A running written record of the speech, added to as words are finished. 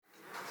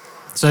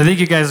So I think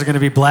you guys are going to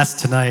be blessed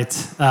tonight.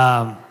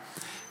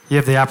 You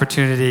have the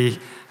opportunity.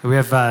 We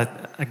have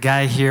a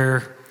guy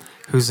here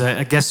who's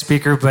a guest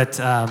speaker, but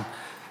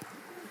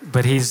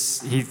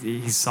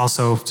he's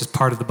also just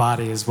part of the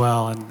body as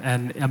well,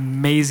 and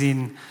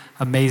amazing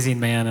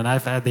man. And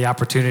I've had the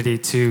opportunity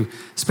to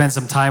spend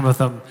some time with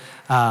him.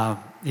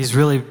 He's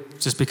really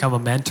just become a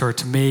mentor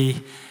to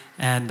me,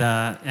 and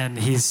I'm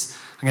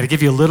going to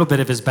give you a little bit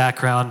of his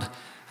background.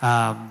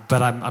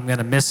 But I'm going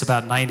to miss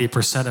about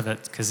 90% of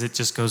it because it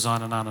just goes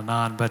on and on and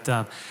on. But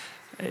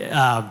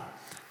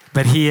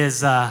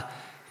he's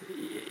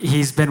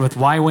been with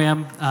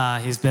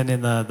YWAM. He's been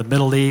in the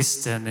Middle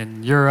East and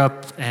in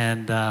Europe,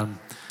 and I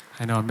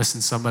know I'm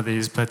missing some of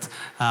these. But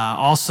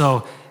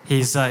also he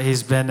was at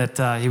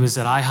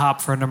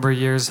IHOP for a number of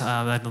years, in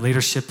the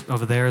leadership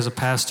over there as a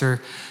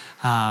pastor.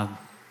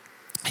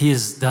 He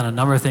has done a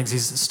number of things.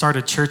 He's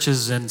started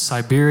churches in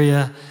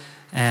Siberia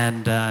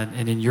and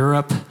in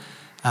Europe.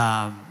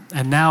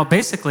 And now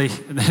basically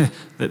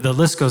the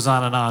list goes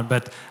on and on,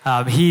 but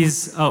he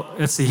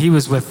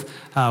was with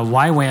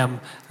YWAM,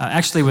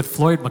 actually with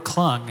Floyd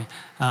McClung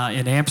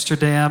in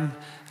Amsterdam,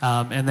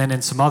 and then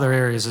in some other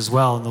areas as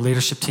well, in the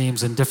leadership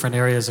teams in different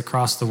areas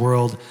across the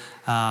world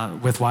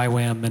with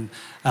YWAM. And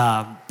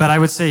but I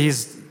would say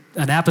he's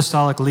an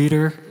apostolic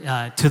leader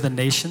to the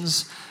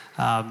nations,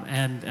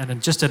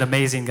 and just an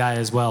amazing guy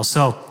as well.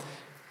 So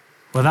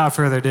without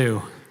further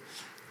ado,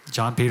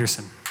 John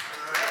Peterson.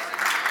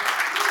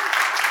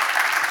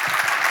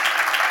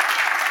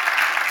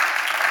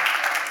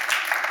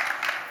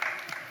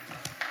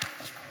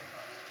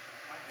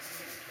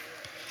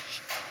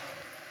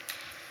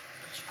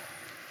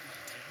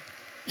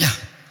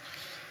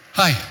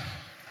 Hi.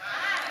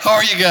 How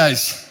are you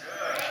guys?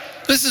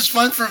 This is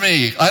fun for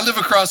me. I live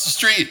across the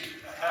street.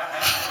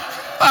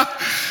 A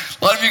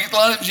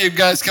lot of you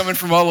guys coming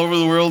from all over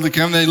the world to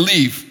come, they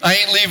leave. I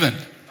ain't leaving.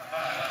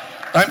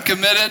 I'm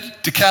committed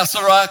to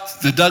Castle Rock,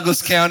 to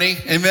Douglas County.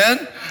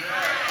 Amen?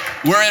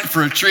 We're in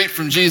for a treat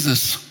from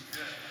Jesus.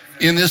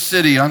 In this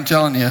city, I'm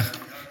telling you,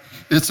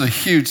 it's a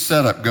huge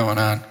setup going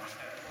on.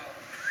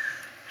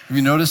 Have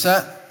you noticed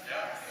that?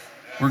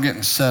 We're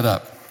getting set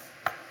up.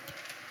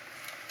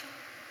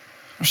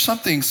 There's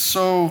something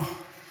so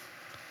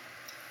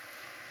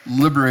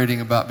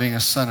liberating about being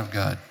a son of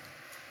God.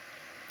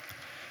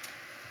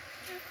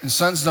 And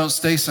sons don't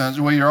stay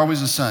sons. Well, you're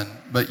always a son,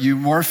 but you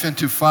morph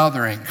into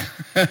fathering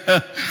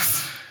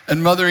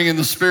and mothering in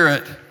the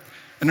Spirit,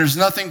 and there's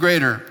nothing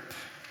greater.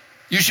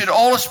 You should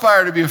all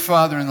aspire to be a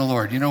father in the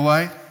Lord. You know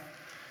why?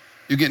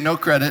 You get no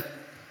credit.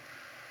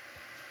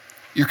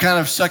 You're kind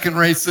of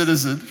second-rate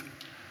citizen.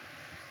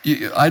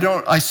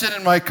 I sit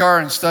in my car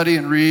and study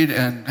and read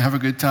and have a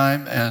good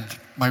time, and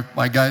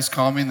my guys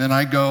call me, and then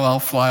I go, I'll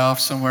fly off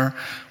somewhere.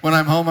 When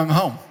I'm home, I'm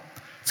home.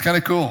 It's kind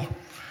of cool. A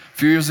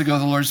few years ago,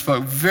 the Lord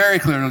spoke very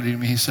clearly to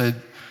me. He said,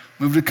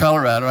 move to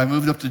Colorado. I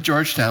moved up to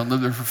Georgetown,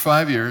 lived there for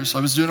 5 years.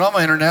 I was doing all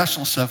my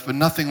international stuff, but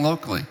nothing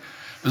locally.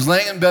 I was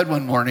laying in bed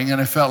one morning, and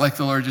I felt like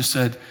the Lord just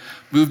said,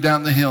 move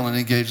down the hill and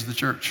engage the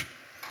church.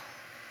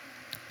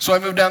 So I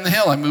moved down the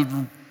hill. I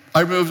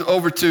moved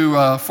over to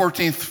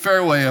 14th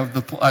Fairway of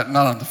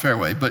not on the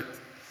fairway, but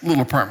a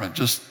little apartment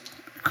just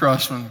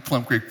across from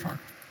Plum Creek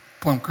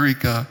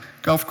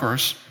Golf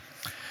Course.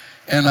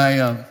 And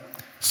I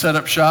set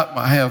up shop.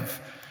 I have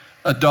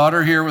a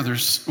daughter here with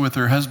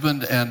her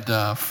husband and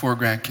 4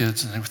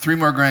 grandkids, and 3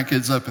 more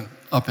grandkids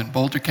up in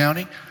Boulder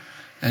County,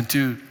 and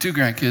two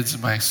grandkids,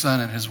 my son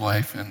and his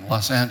wife in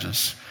Los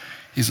Angeles.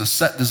 He's a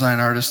set design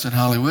artist in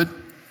Hollywood.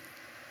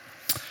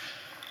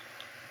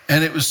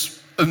 And it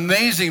was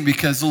amazing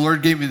because the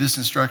Lord gave me this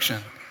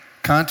instruction: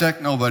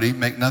 contact nobody,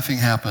 make nothing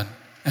happen,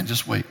 and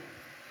just wait.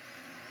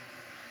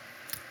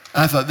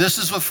 I thought, this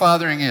is what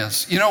fathering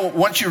is. You know,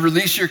 once you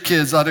release your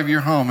kids out of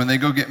your home and they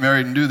go get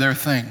married and do their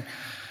thing,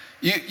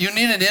 you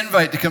need an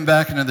invite to come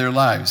back into their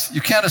lives.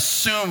 You can't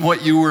assume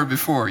what you were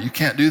before. You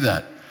can't do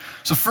that.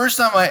 So first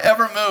time I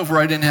ever moved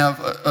where I didn't have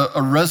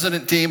a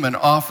resident team, an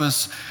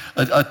office,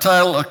 a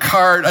title, a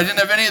card. I didn't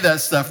have any of that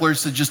stuff. Lord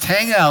said, just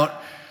hang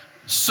out,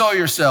 sow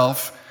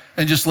yourself,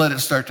 and just let it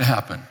start to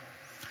happen.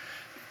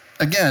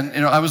 Again,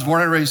 I was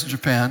born and raised in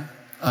Japan.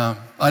 I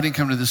didn't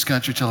come to this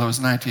country till I was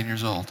 19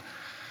 years old.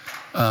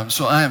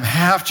 So I am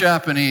half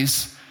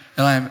Japanese,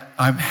 and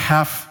I'm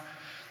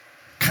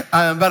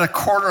about a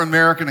quarter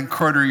American and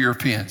quarter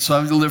European. So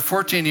I've lived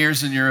 14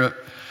 years in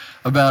Europe,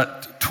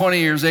 about 20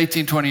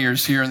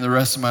 years here, and the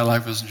rest of my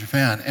life was in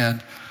Japan.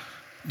 And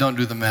don't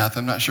do the math.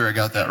 I'm not sure I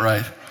got that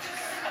right.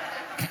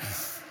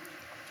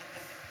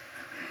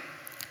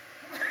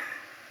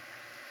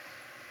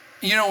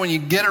 When you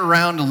get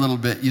around a little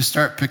bit, you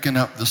start picking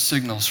up the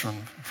signals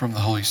from the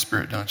Holy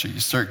Spirit, don't you? You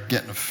start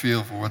getting a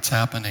feel for what's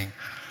happening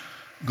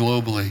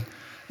globally.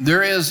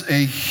 There is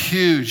a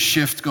huge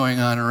shift going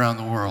on around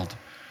the world.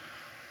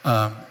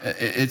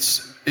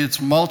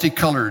 It's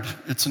multicolored.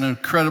 It's an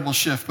incredible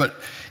shift. But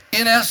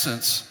in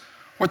essence,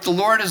 what the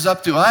Lord is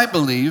up to, I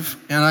believe,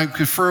 and I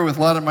confer with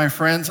a lot of my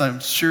friends, I'm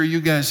sure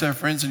you guys have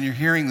friends and you're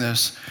hearing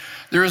this,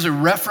 there is a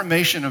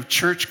reformation of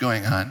church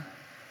going on.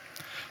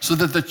 so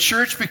that the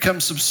church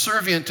becomes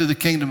subservient to the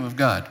kingdom of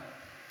God.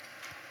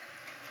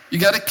 You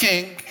got a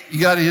king,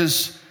 you got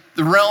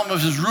the realm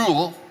of his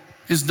rule,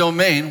 his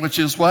domain, which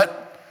is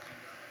what?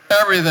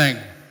 Everything.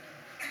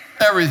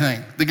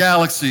 Everything. The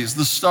galaxies,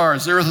 the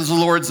stars, the earth is the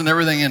Lord's and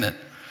everything in it.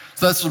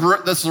 So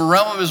that's the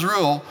realm of his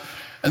rule.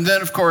 And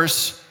then, of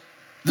course,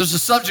 there's the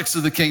subjects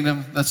of the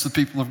kingdom, that's the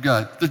people of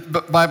God. The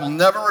Bible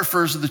never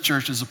refers to the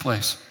church as a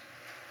place.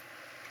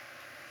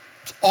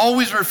 It's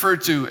always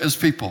referred to as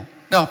people.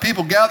 Now,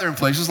 people gather in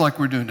places like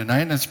we're doing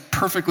tonight, and that's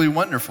perfectly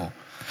wonderful,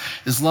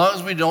 as long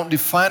as we don't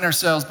define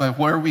ourselves by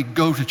where we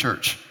go to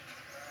church.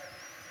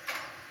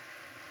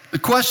 The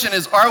question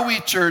is, are we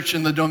church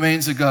in the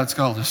domains that God's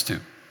called us to?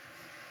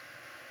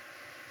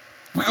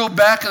 We go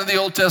back into the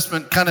Old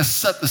Testament, kind of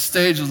set the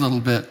stage a little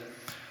bit.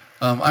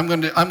 I'm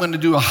going to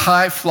do a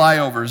high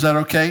flyover. Is that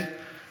okay?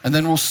 And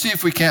then we'll see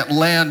if we can't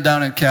land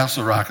down in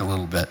Castle Rock a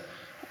little bit,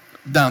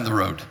 down the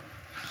road.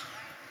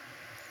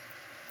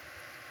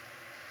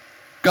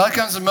 God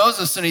comes to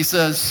Moses and he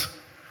says,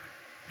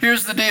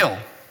 here's the deal.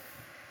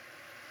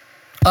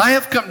 I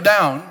have come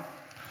down.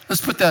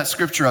 Let's put that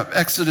scripture up.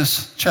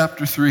 Exodus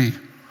chapter 3.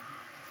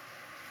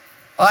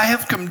 I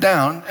have come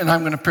down, and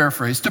I'm going to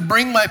paraphrase, to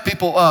bring my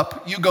people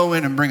up. You go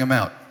in and bring them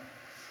out.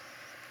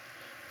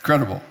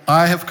 Incredible.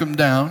 I have come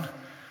down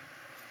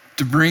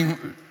to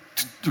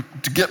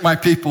get my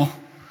people,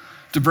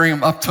 to bring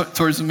them up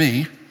towards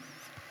me.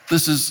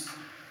 This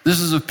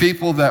is a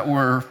people that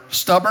were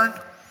stubborn.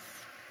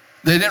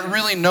 They didn't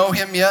really know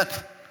him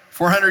yet.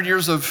 400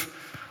 years of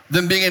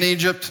them being in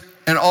Egypt.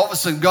 And all of a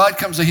sudden, God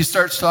comes and he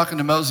starts talking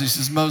to Moses.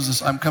 He says,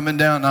 Moses, I'm coming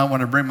down and I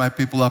want to bring my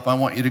people up. I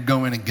want you to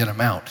go in and get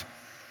them out.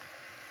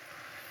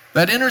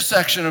 That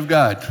intersection of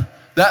God,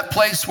 that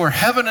place where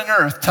heaven and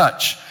earth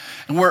touch,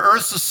 and where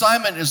earth's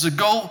assignment is to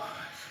go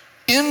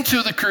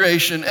into the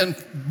creation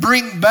and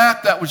bring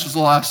back that which is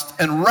lost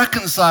and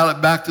reconcile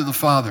it back to the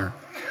Father.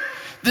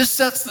 This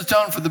sets the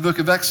tone for the book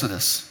of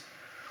Exodus.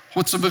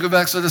 What's the book of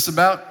Exodus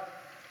about?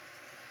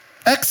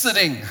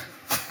 Exiting.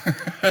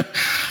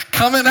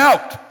 Coming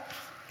out.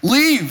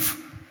 Leave.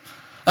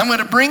 I'm going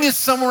to bring you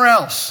somewhere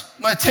else.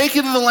 I'm going to take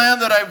you to the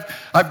land that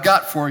I've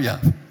got for you.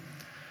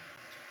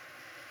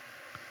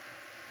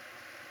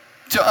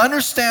 To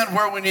understand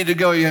where we need to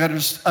go, you got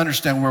to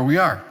understand where we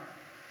are.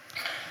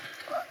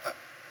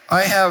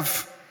 I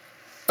have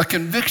a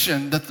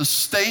conviction that the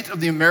state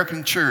of the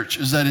American church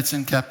is that it's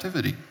in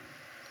captivity.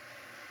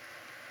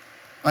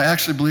 I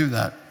actually believe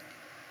that.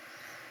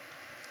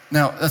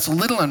 Now, that's a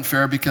little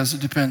unfair because it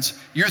depends.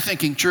 You're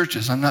thinking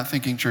churches. I'm not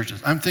thinking churches.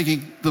 I'm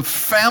thinking the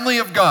family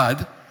of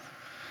God,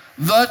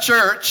 the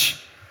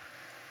church,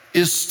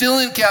 is still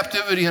in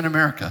captivity in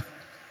America.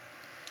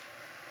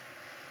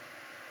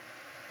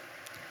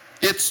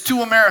 It's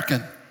too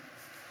American.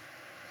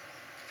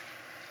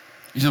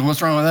 You said,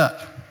 what's wrong with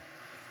that?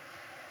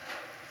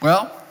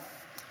 Well,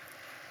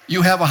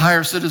 you have a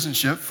higher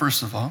citizenship,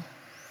 first of all.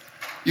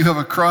 You have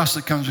a cross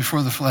that comes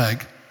before the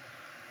flag.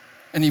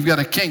 And you've got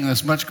a king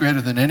that's much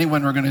greater than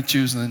anyone we're going to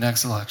choose in the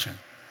next election.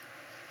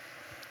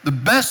 The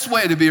best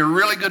way to be a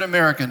really good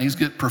American is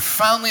get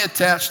profoundly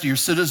attached to your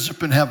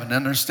citizenship in heaven and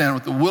understand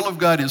what the will of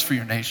God is for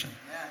your nation.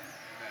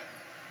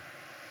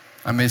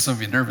 I made some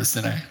of you nervous,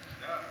 didn't I?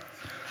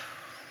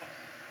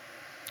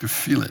 You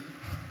feel it.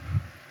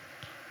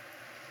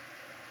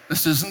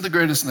 This isn't the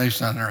greatest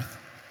nation on earth.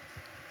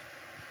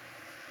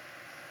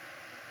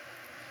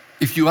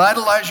 If you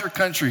idolize your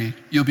country,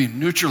 you'll be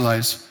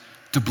neutralized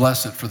to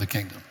bless it for the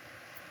kingdom.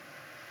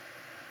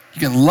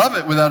 You can love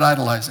it without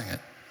idolizing it.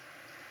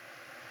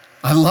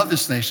 I love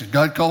this nation.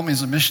 God called me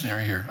as a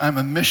missionary here. I'm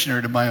a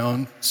missionary to my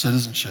own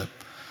citizenship.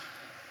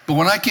 But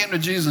when I came to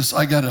Jesus,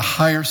 I got a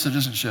higher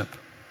citizenship.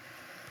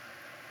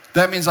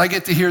 That means I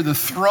get to hear the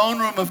throne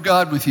room of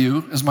God with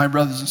you as my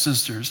brothers and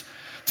sisters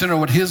to know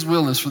what his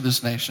will is for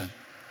this nation.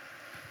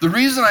 The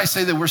reason I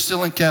say that we're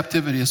still in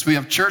captivity is we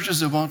have churches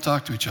that won't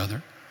talk to each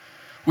other.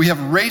 We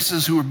have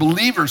races who are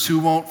believers who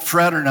won't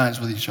fraternize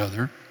with each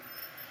other.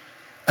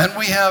 And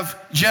we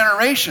have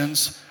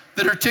generations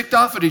that are ticked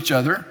off at each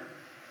other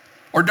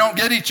or don't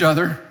get each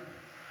other.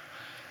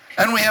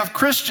 And we have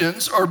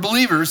Christians or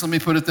believers, let me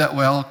put it that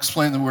way, I'll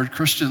explain the word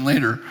Christian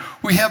later.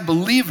 We have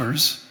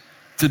believers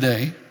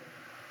today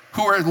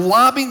who are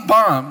lobbing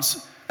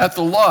bombs at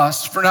the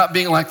lost for not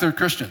being like they're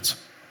Christians.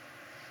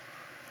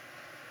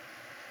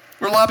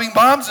 We're lobbing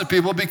bombs at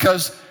people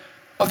because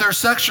of their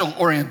sexual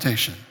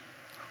orientation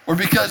or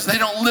because they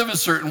don't live a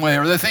certain way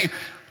or they think,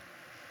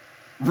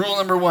 rule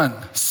number 1,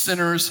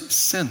 sinners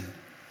sin.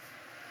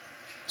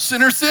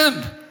 Sinners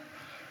sin.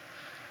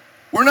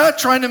 We're not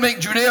trying to make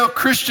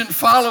Judeo-Christian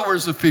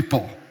followers of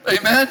people.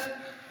 Amen?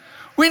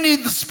 We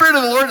need the Spirit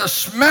of the Lord to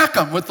smack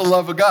them with the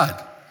love of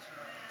God.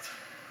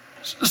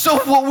 So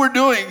what we're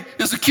doing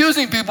is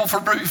accusing people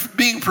for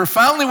being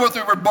profoundly what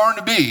they were born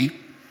to be.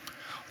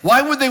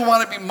 Why would they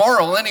want to be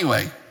moral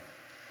anyway?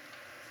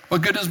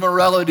 What good does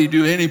morality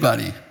do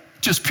anybody?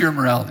 Just pure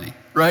morality,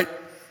 right?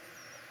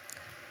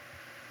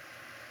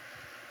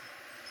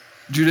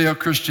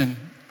 Judeo-Christian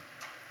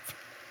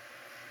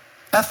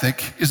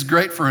ethic is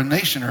great for a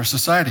nation or a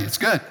society. It's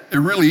good. It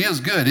really is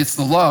good. It's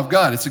the law of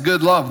God. It's a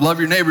good law. Love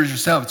your neighbor as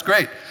yourself. It's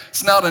great.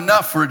 It's not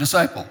enough for a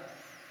disciple.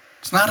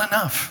 It's not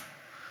enough.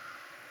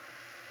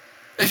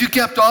 If you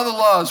kept all the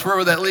laws, where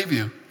would that leave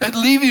you? It'd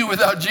leave you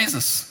without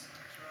Jesus.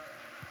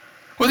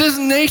 What this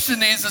nation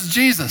needs is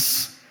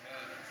Jesus.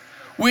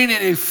 We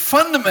need a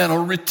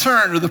fundamental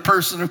return to the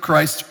person of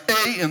Christ,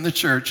 A, in the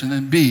church, and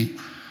then B,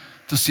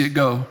 to see it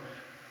go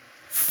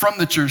from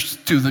the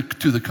church to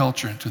the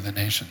culture and to the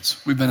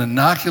nations. We've been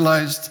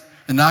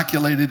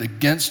inoculated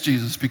against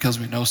Jesus because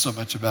we know so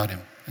much about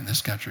him in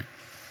this country.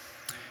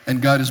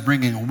 And God is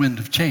bringing a wind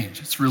of change.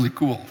 It's really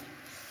cool.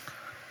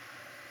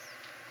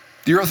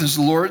 The earth is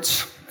the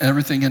Lord's and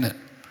everything in it.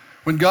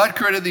 When God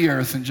created the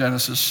earth in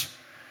Genesis,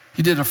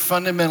 he did a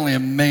fundamentally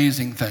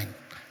amazing thing.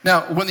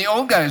 Now, when the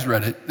old guys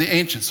read it, the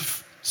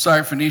ancients,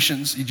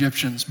 Syrophoenicians,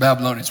 Egyptians,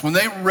 Babylonians, when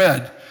they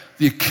read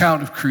the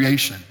account of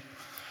creation,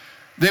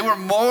 they were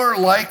more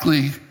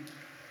likely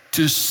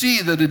to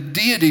see that a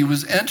deity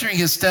was entering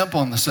his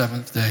temple on the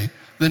seventh day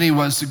than he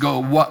was to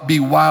be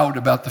wowed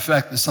about the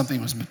fact that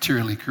something was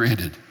materially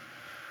created.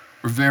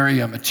 We're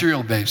very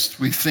material-based.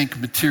 We think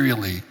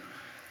materially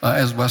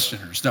as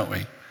Westerners, don't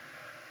we?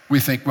 We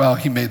think, well,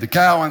 he made the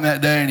cow on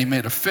that day, and he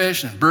made a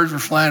fish, and birds were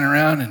flying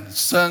around, and the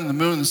sun, the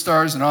moon, the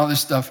stars, and all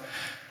this stuff.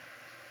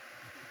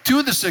 2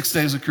 of the 6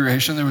 days of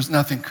creation, there was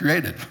nothing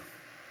created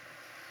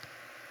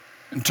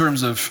in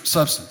terms of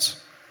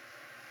substance.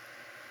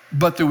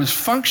 But there was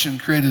function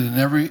created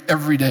in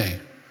every day.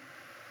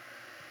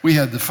 We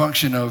had the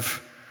function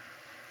of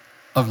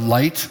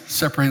light,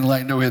 separating light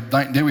and day. We had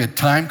night and day. We had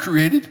time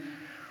created.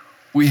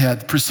 We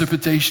had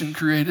precipitation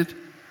created,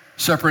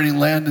 separating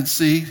land and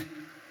sea.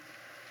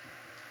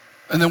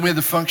 And then we had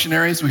the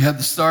functionaries. We had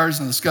the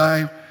stars in the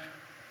sky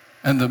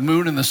and the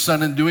moon and the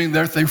sun and doing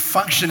their thing,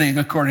 functioning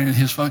according to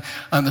his function.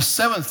 On the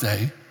seventh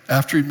day,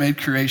 after he made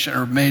creation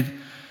or made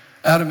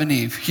Adam and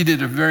Eve, he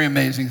did a very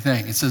amazing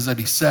thing. It says that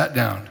he sat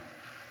down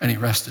and he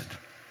rested.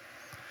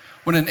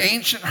 When an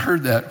ancient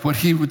heard that, what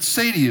he would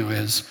say to you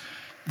is,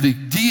 the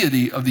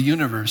deity of the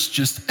universe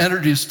just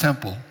entered his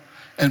temple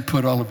and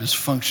put all of his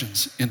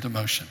functions into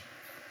motion.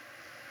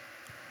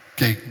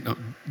 Okay,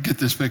 get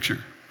this picture.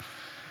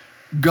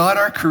 God,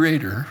 our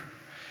creator,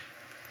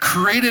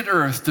 created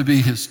earth to be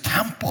his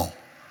temple,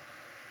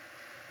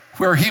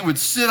 where he would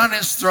sit on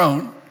his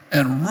throne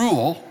and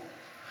rule.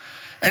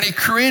 And he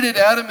created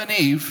Adam and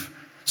Eve,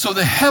 so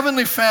the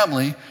heavenly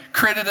family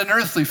created an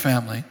earthly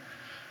family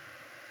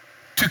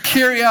to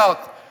carry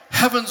out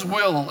heaven's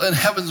will and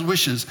heaven's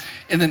wishes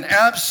in an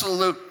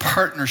absolute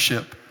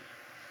partnership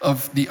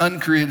of the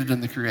uncreated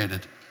and the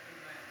created.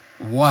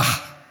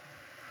 Wow.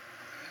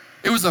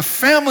 It was a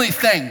family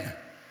thing.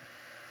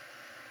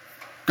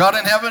 God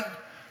in heaven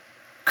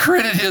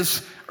created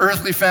his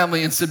earthly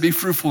family and said, be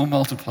fruitful and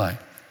multiply.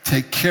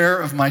 Take care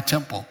of my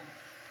temple.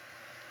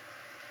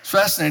 It's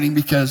fascinating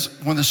because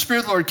when the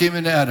Spirit of the Lord came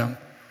into Adam,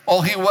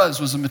 all he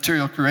was a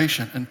material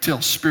creation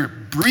until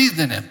Spirit breathed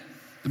in him.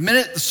 The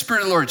minute the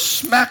Spirit of the Lord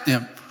smacked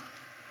him,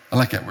 I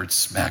like that word,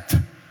 smacked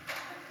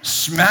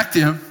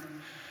him,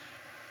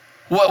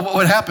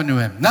 what happened to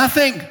him?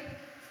 Nothing.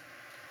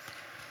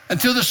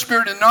 Until the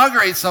Spirit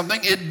inaugurates something,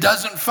 it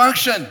doesn't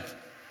function.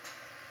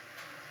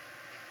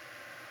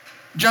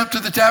 Jump to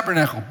the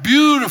tabernacle.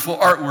 Beautiful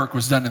artwork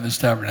was done in this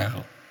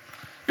tabernacle.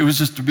 It was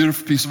just a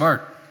beautiful piece of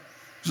art.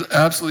 It was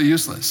absolutely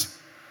useless.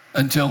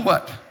 Until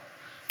what?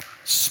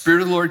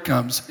 Spirit of the Lord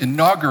comes,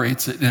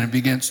 inaugurates it, and it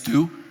begins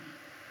to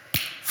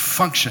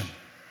function.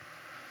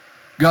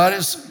 God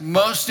is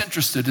most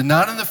interested in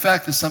not in the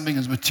fact that something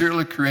is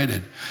materially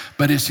created,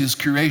 but is his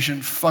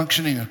creation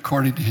functioning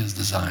according to his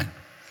design.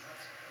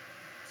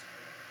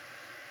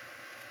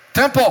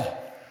 Temple.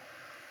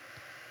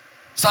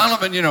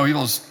 Solomon, he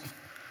goes,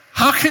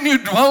 how can you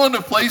dwell in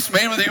a place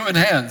made with human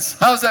hands?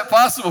 How is that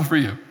possible for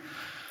you?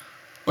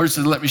 Lord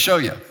said, let me show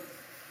you.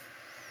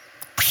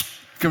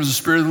 Comes the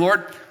Spirit of the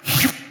Lord,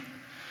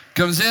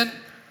 comes in,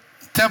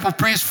 temple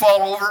priests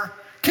fall over,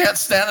 can't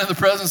stand in the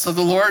presence of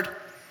the Lord.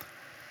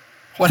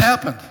 What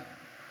happened?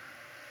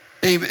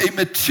 A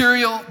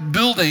material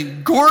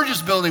building,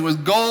 gorgeous building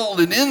with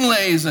gold and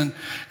inlays and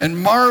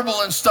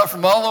marble and stuff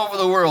from all over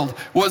the world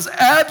was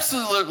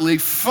absolutely,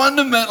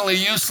 fundamentally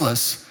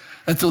useless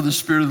until the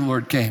Spirit of the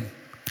Lord came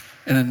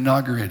and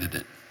inaugurated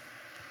it.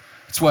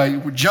 That's why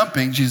we're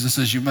jumping, Jesus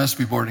says, you must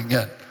be born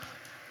again.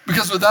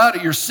 Because without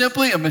it, you're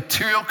simply a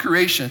material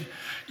creation.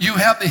 You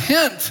have the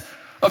hint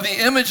of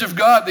the image of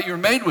God that you're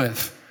made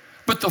with.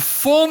 But the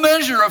full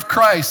measure of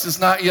Christ is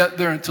not yet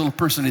there until a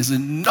person is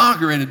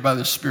inaugurated by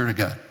the Spirit of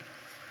God.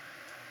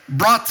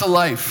 Brought to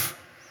life.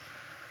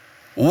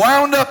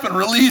 Wound up and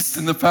released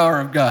in the power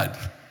of God.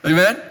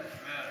 Amen?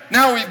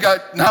 Now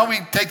we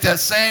take that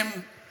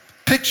same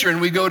picture and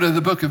we go to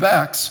the book of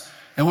Acts.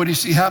 And what do you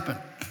see happen?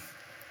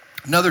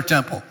 Another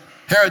temple.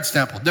 Herod's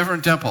temple.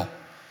 Different temple.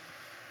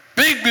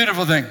 Big,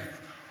 beautiful thing.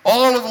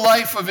 All of the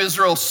life of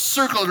Israel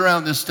circled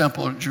around this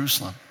temple in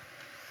Jerusalem.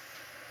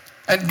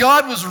 And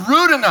God was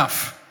rude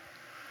enough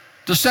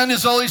to send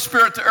his Holy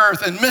Spirit to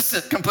earth and miss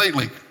it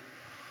completely.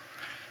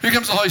 Here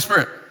comes the Holy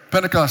Spirit.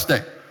 Pentecost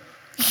Day.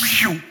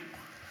 Phew.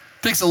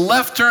 Takes a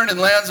left turn and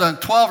lands on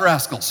 12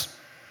 rascals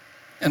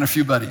and a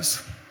few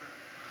buddies.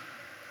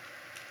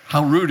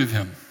 How rude of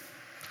him.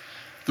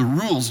 The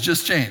rules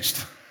just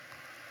changed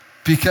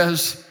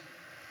because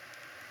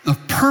the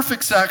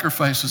perfect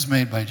sacrifice was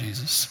made by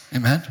Jesus.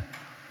 Amen?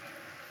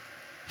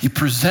 He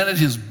presented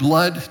his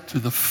blood to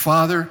the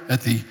Father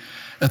at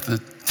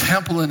the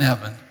temple in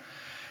heaven.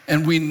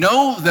 And we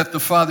know that the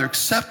Father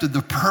accepted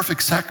the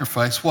perfect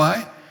sacrifice.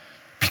 Why?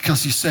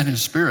 Because he sent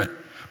his Spirit.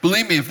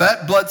 Believe me, if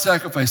that blood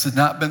sacrifice had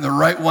not been the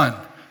right one,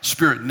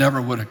 Spirit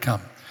never would have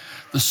come.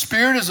 The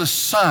Spirit is a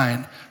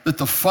sign that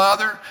the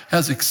Father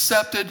has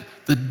accepted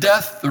the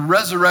death, the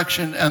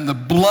resurrection, and the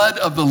blood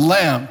of the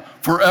Lamb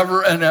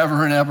forever and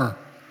ever and ever.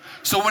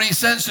 So when he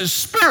sends his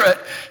Spirit,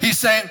 he's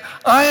saying,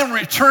 I am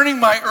returning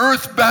my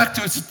earth back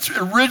to its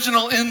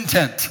original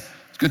intent.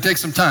 It's going to take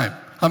some time.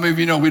 How many of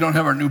you know we don't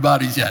have our new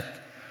bodies yet?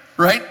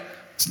 Right?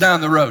 It's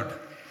down the road.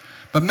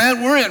 But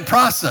man, we're in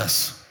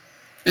process.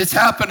 It's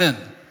happening.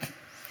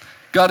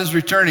 God is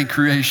returning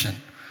creation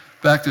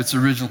back to its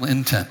original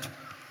intent.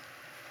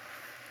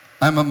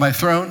 I'm on my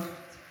throne,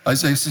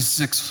 Isaiah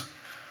 66.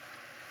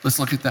 Let's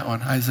look at that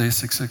one, Isaiah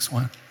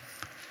 66:1.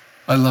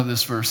 I love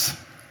this verse.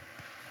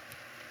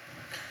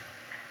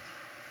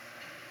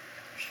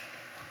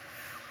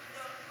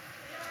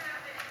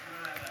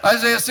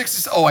 Isaiah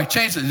 66, oh, I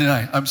changed it, didn't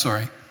I? I'm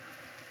sorry,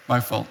 my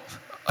fault.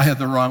 I had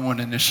the wrong one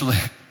initially.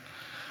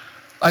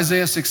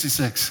 Isaiah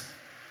 66,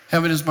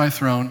 heaven is my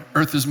throne,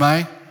 earth is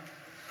my.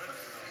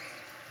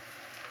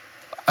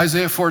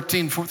 Isaiah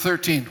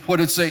 14:13, what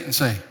did Satan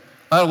say?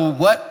 I will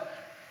what?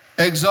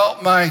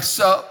 Exalt my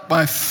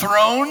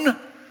throne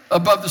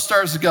above the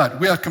stars of God.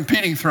 We have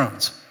competing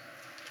thrones.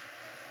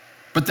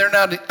 But they're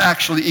not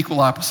actually equal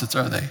opposites,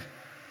 are they?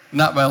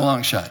 Not by a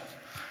long shot.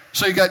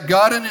 So you got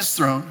God in his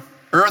throne.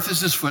 Earth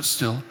is his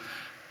footstool.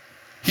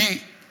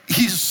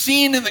 He's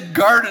seen in the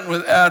garden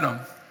with Adam,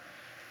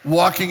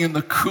 walking in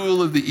the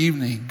cool of the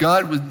evening.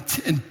 God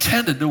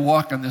intended to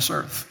walk on this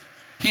earth.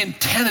 He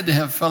intended to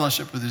have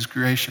fellowship with his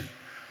creation.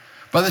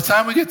 By the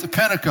time we get to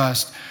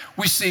Pentecost,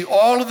 we see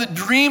all of the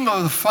dream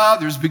of the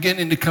fathers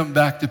beginning to come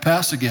back to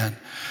pass again.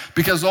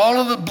 Because all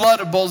of the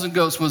blood of bulls and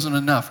goats wasn't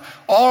enough.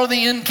 All of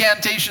the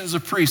incantations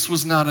of priests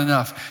was not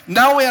enough.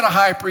 Now we had a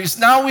high priest.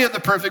 Now we had the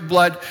perfect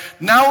blood.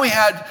 Now we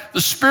had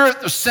the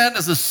Spirit sent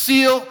as a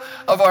seal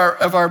of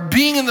our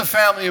being in the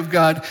family of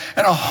God.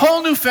 And a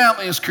whole new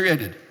family is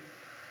created.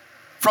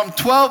 From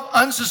 12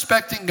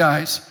 unsuspecting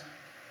guys,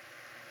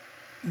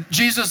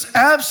 Jesus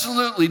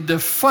absolutely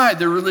defied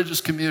the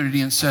religious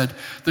community and said,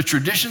 the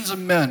traditions of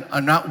men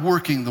are not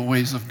working the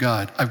ways of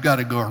God. I've got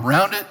to go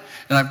around it,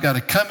 and I've got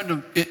to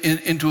come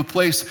into a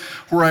place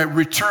where I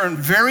return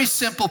very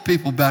simple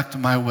people back to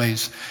my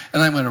ways,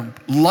 and I'm going to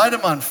light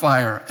them on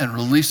fire and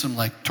release them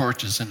like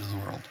torches into the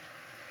world.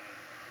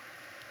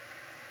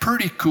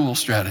 Pretty cool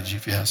strategy,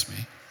 if you ask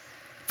me.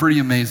 Pretty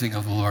amazing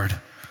of the Lord.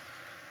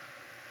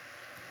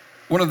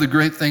 One of the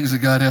great things that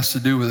God has to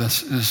do with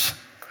us is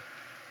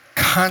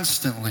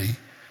constantly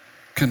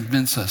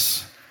convince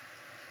us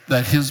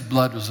that his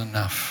blood was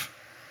enough.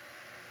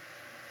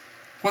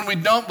 When we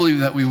don't believe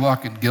that, we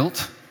walk in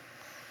guilt.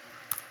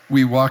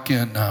 We walk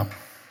in all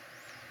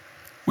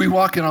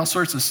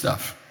sorts of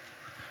stuff.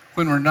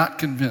 When we're not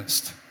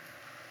convinced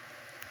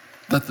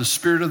that the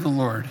Spirit of the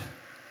Lord,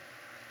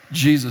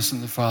 Jesus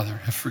and the Father,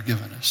 have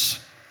forgiven us.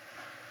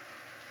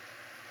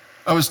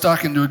 I was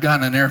talking to a guy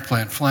on an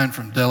airplane flying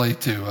from Delhi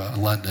to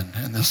London,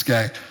 and this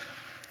guy,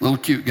 little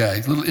cute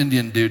guy, little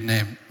Indian dude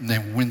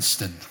named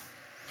Winston.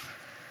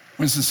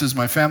 Winston says,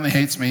 my family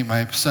hates me,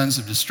 my sons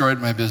have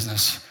destroyed my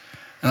business,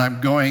 and I'm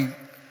going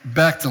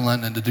back to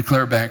London to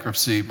declare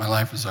bankruptcy. My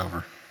life is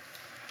over.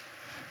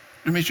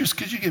 Demetrius,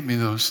 could you give me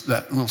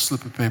that little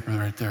slip of paper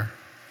right there?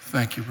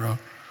 Thank you, bro.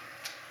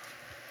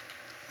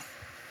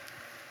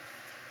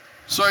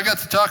 So I got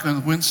to talking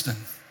with Winston.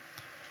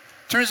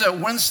 Turns out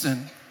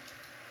Winston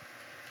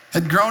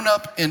had grown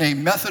up in a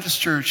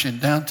Methodist church in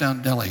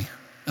downtown Delhi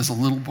as a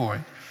little boy.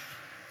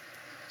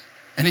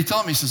 And he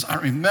told me, he says, I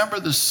remember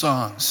the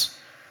songs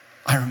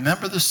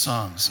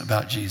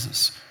about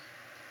Jesus.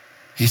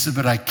 He said,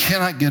 but I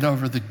cannot get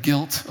over the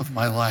guilt of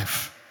my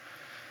life.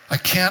 I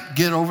can't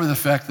get over the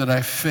fact that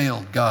I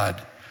failed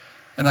God,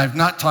 and I've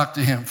not talked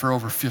to him for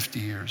over 50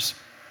 years.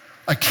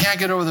 I can't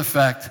get over the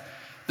fact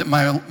that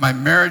my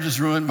marriage is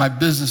ruined, my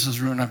business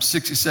is ruined. I'm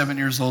 67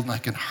 years old, and I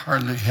can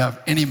hardly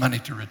have any money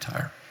to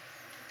retire.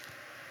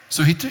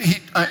 So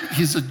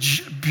he's a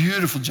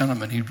beautiful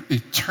gentleman. He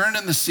turned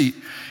in the seat,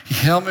 he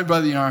held me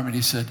by the arm, and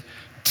he said,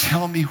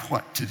 tell me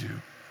what to do.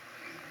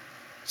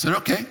 I said,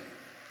 okay,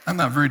 I'm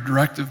not very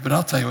directive, but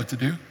I'll tell you what to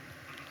do.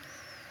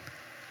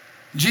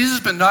 Jesus has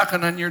been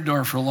knocking on your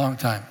door for a long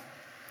time,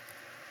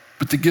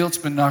 but the guilt's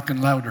been knocking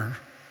louder,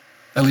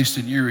 at least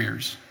in your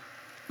ears.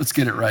 Let's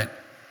get it right.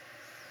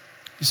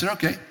 He said,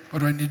 okay, what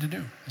do I need to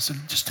do? I said,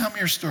 just tell me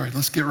your story.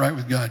 Let's get right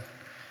with God.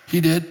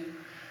 He did.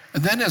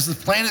 And then as the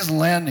plane is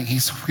landing, he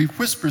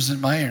whispers in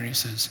my ear and he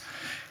says,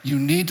 you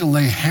need to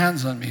lay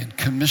hands on me and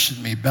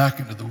commission me back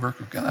into the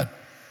work of God.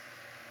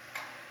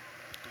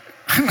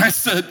 And I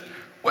said,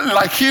 what,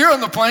 like here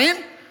on the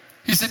plane?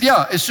 He said,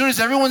 yeah, as soon as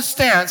everyone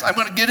stands, I'm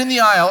going to get in the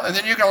aisle, and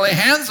then you're going to lay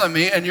hands on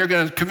me, and you're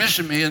going to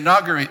commission me,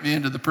 inaugurate me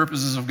into the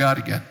purposes of God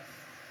again.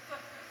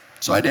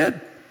 So I did. I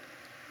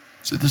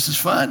said, this is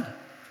fun.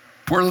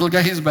 Poor little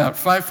guy, he's about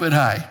 5 foot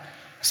high.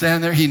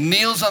 Standing there, he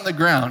kneels on the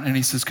ground, and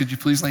he says, could you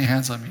please lay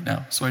hands on me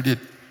now? So I did.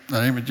 In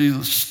the name of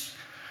Jesus,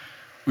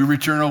 we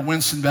return old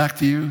Winston back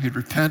to you. He'd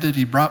repented.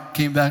 He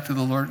came back to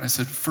the Lord. And I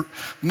said,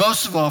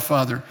 most of all,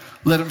 Father,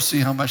 let him see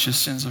how much his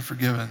sins are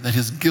forgiven, that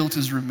his guilt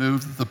is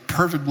removed, that the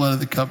perfect blood of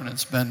the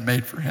covenant's been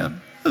made for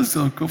him. That's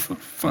so cool,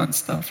 fun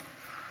stuff.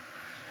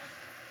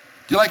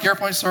 Do you like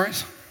airplane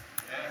stories?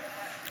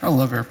 I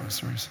love airplane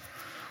stories.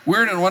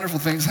 Weird and wonderful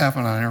things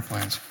happen on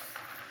airplanes.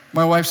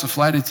 My wife's a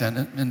flight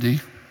attendant, Mindy,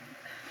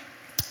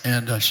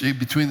 and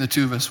between the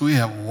two of us, we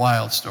have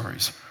wild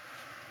stories.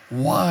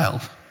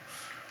 Wild.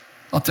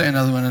 I'll tell you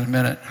another one in a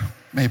minute,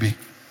 maybe.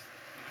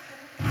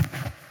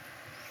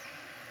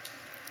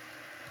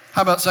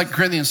 How about 2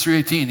 Corinthians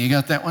 3:18? You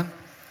got that one?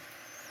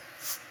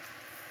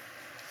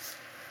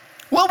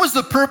 What was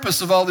the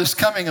purpose of all this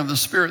coming of the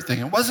Spirit thing?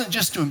 It wasn't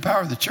just to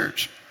empower the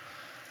church.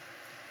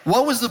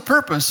 What was the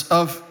purpose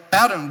of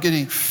Adam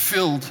getting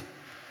filled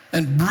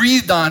and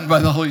breathed on by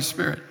the Holy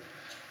Spirit?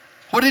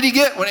 What did he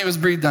get when he was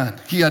breathed on?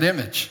 He got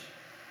image.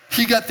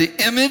 He got the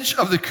image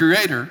of the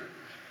Creator.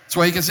 That's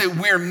why he can say,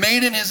 we're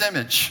made in his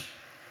image.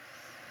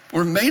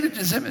 We're made in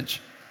his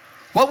image.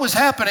 What was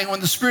happening when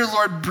the Spirit of the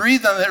Lord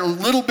breathed on that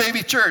little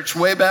baby church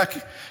way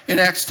back in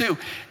Acts 2?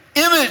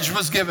 Image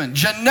was given.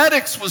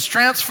 Genetics was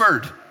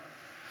transferred.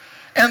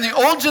 And the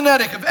old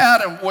genetic of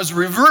Adam was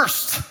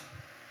reversed.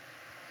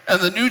 And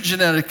the new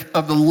genetic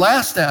of the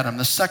last Adam,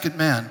 the second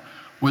man,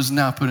 was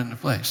now put into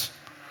place.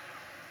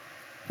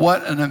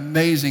 What an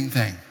amazing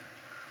thing.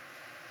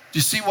 Do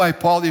you see why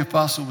Paul the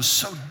Apostle was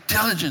so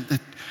diligent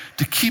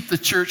to keep the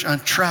church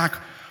on track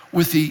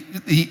with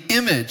the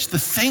image, the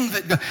thing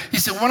that God, he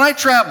said, when I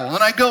travel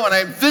and I go and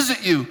I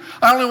visit you,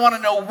 I only want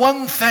to know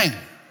one thing.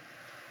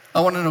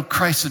 I want to know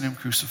Christ and him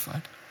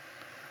crucified.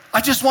 I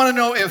just want to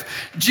know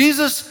if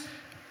Jesus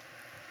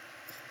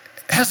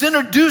has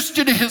introduced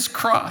you to his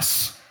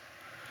cross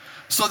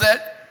so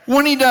that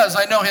when he does,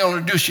 I know he'll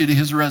introduce you to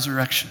his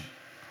resurrection.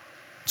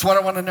 That's what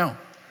I want to know.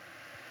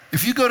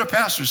 If you go to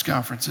pastors'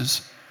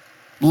 conferences,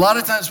 a lot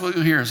of times what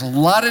you'll hear is a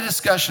lot of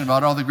discussion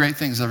about all the great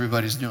things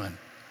everybody's doing.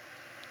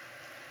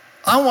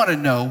 I want to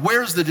know,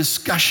 where's the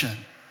discussion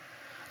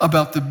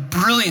about the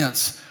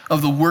brilliance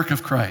of the work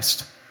of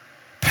Christ,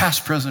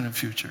 past, present, and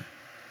future?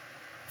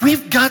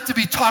 We've got to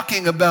be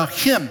talking about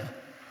him,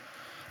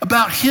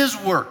 about his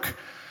work.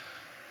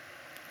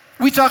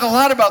 We talk a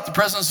lot about the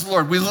presence of the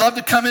Lord. We love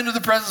to come into the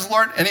presence of the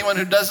Lord. Anyone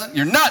who doesn't,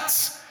 you're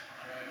nuts.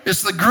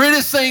 It's the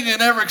greatest thing you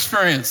can ever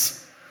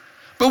experience.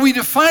 But we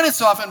define it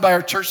so often by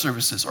our church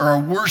services or our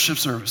worship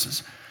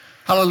services.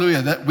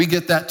 Hallelujah, we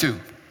get that too.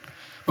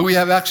 But we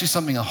have actually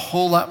something a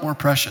whole lot more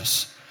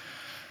precious.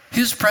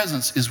 His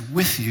presence is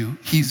with you.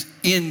 He's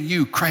in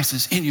you. Christ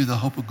is in you, the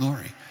hope of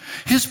glory.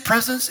 His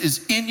presence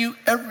is in you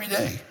every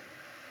day.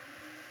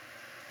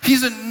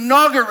 He's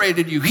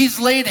inaugurated you. He's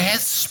laid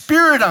his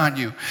Spirit on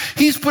you.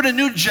 He's put a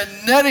new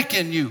genetic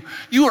in you.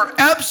 You are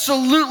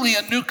absolutely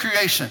a new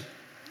creation.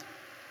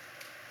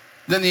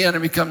 Then the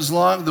enemy comes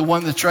along, the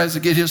one that tries to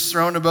get his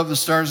throne above the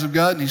stars of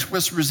God, and he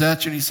whispers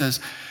at you and he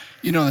says,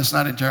 you know, that's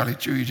not entirely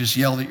true. You just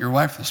yelled at your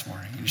wife this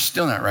morning. You're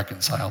still not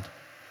reconciled.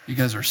 You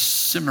guys are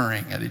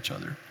simmering at each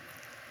other.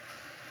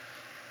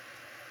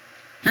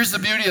 Here's the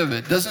beauty of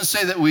it. It doesn't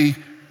say that we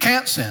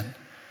can't sin.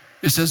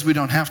 It says we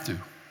don't have to.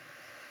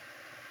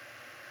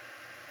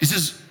 He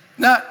says,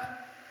 not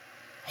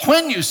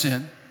when you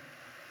sin.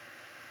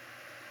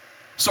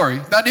 Sorry,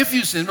 not if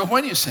you sin, but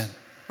when you sin,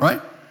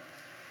 right?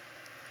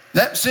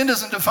 That sin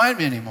doesn't define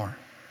me anymore.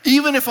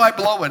 Even if I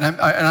blow it,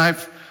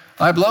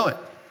 I blow it.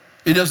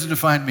 It doesn't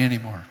define me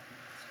anymore.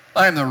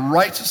 I am the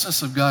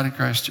righteousness of God in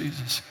Christ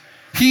Jesus.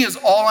 He is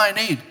all I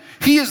need.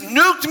 He has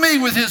nuked me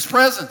with his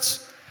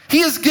presence. He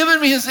has given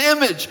me his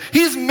image. He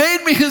has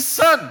made me his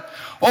son.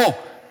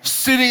 Oh,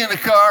 sitting in a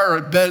car or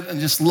a bed and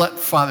just let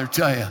Father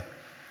tell you,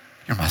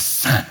 you're my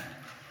son.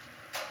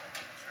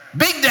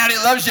 Big Daddy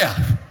loves you.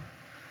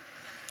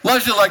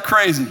 Loves you like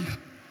crazy.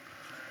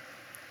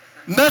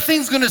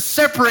 Nothing's going to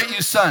separate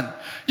you, son.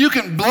 You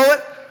can blow it.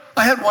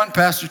 I had one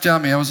pastor tell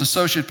me, I was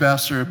associate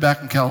pastor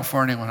back in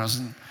California when I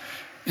was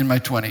in my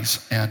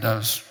 20s, and I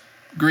was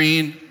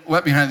green,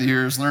 wet behind the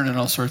ears, learning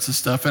all sorts of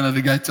stuff, and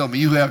the guy told me,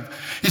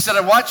 he said,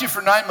 I watched you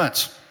for 9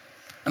 months,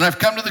 and I've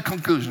come to the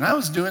conclusion. I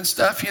was doing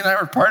stuff, he and I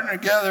were partnering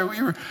together, we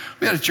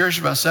had a church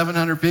of about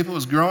 700 people, it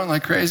was growing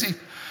like crazy,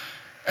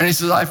 and he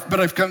says, but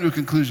I've come to a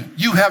conclusion.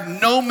 You have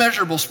no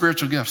measurable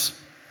spiritual gifts.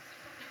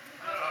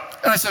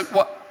 And I said,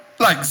 what,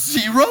 like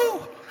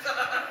zero?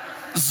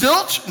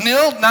 Zilch,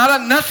 nil,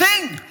 nada,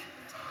 nothing?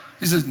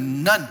 He says,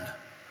 none.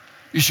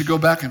 You should go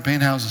back and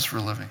paint houses for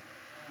a living.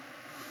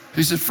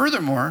 He said,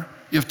 furthermore,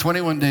 you have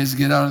 21 days to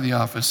get out of the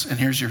office, and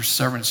here's your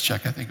severance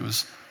check. I think it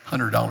was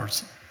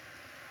 $100.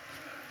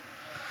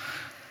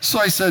 So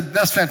I said,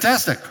 that's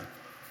fantastic.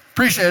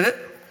 Appreciate it.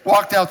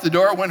 walked out the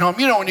door, went home.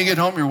 You know, when you get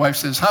home, your wife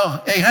says,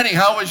 hey, honey,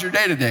 how was your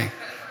day today?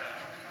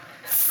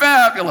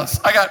 Fabulous.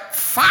 I got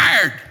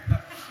fired.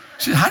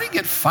 She said, how do you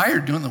get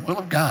fired doing the will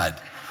of God?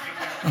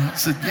 I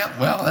said, yeah,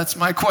 well, that's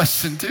my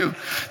question too.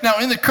 Now,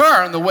 in the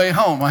car on the way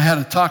home, I had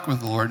a talk with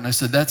the Lord, and I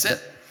said, that's it.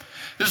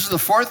 This is the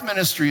 4th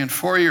ministry in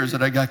 4 years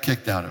that I got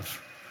kicked out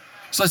of.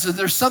 So I said,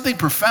 there's something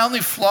profoundly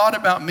flawed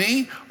about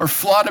me or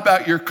flawed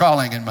about your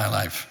calling in my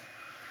life.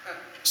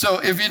 So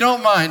if you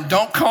don't mind,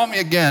 don't call me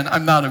again.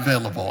 I'm not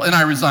available. And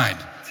I resigned.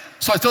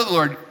 So I told the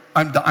Lord,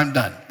 I'm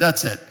done.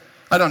 That's it.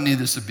 I don't need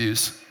this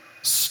abuse.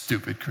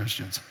 Stupid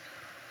Christians.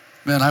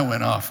 Man, I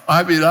went off.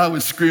 I mean, I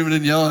was screaming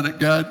and yelling at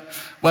God.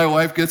 My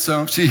wife gets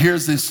home. She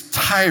hears this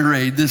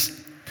tirade,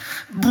 this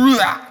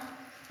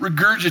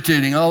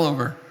regurgitating all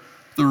over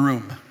the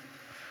room.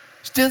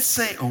 She didn't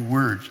say a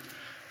word.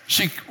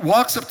 She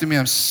walks up to me.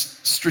 I'm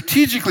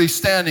strategically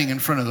standing in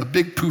front of the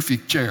big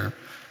poofy chair.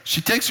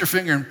 She takes her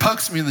finger and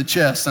pokes me in the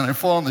chest, and I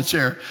fall in the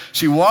chair.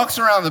 She walks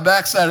around the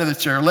back side of the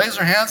chair, lays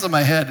her hands on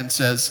my head, and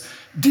says,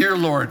 "Dear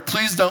Lord,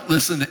 please don't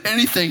listen to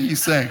anything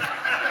he's saying."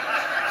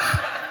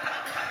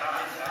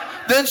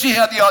 Then she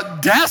had the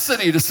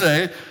audacity to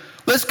say,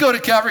 let's go to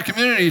Calvary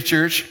Community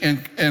Church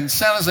in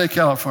San Jose,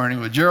 California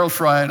with Gerald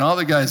Fry and all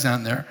the guys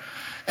down there.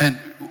 And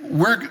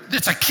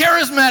it's a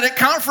charismatic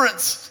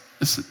conference.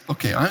 I said,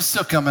 okay, I'm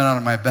still coming out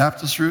of my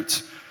Baptist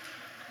roots.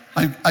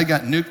 I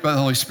got nuked by the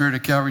Holy Spirit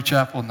at Calvary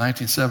Chapel in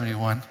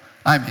 1971.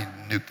 I mean,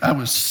 nuked. I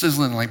was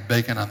sizzling like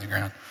bacon on the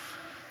ground.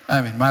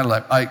 I mean,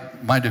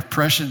 my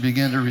depression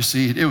began to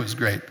recede. It was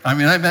great. I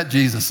mean, I met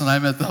Jesus and I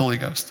met the Holy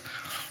Ghost.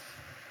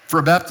 For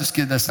a Baptist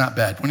kid, that's not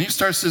bad. When you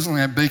start sizzling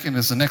like bacon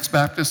as the next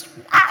Baptist,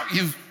 wow,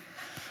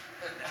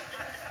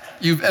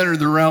 you've entered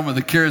the realm of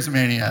the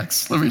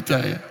charismaniacs, let me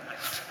tell you.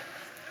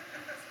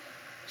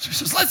 She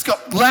says, let's go.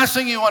 Last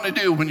thing you want to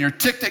do when you're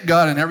ticked at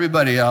God and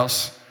everybody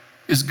else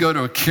is go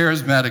to a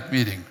charismatic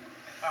meeting.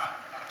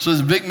 So there's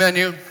a big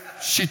menu.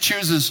 She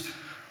chooses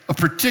a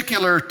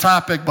particular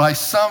topic by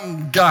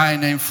some guy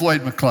named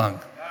Floyd McClung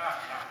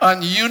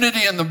on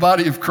unity in the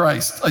body of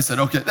Christ. I said,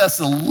 okay, that's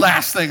the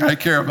last thing I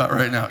care about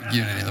right now.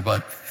 Unity in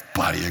the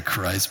body of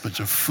Christ,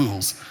 bunch of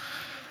fools.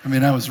 I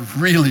mean, I was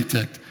really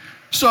ticked.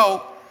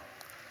 So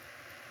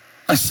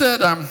I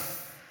said, I'm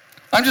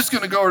just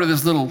going to go over to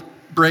this little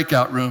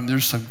breakout room.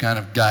 There's some kind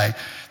of guy.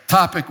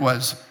 Topic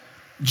was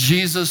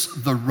Jesus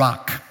the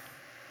Rock.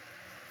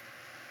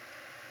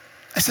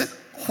 I said,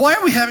 why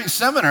are we having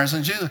seminars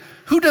on Jesus?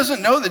 Who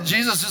doesn't know that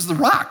Jesus is the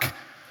rock?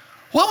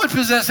 What would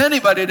possess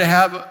anybody to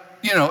have,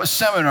 a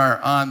seminar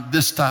on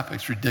this topic?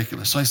 It's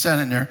ridiculous. So I sat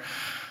in there,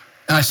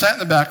 and I sat in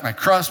the back, and I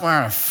crossed my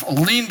arm, I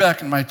leaned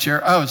back in my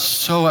chair. I was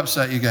so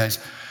upset, you guys.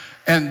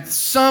 And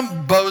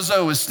some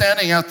bozo was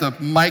standing at the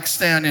mic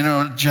stand,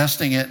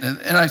 adjusting it,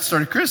 and I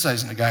started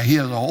criticizing the guy. He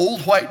is an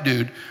old white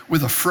dude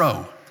with a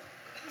fro.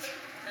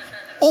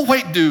 Old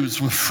white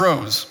dudes with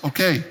fros,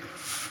 okay,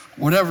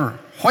 whatever.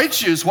 White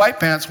shoes, white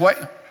pants, white,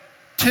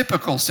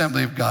 typical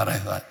Assembly of God, I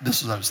thought.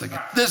 This is what I was thinking.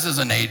 This is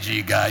an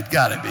AG guy,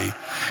 gotta be.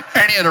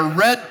 And he had a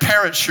red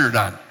parrot shirt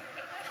on.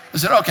 I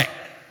said, okay,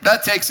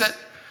 that takes it.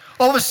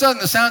 All of a sudden,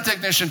 the sound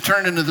technician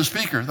turned into the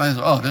speaker. I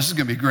said, oh, this is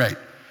gonna be great.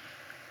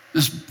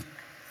 This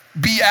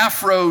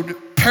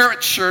be-afroed,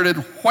 parrot-shirted,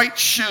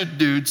 white-shoed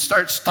dude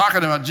starts talking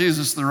about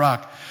Jesus the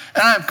Rock.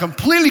 And I'm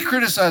completely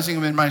criticizing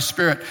him in my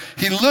spirit.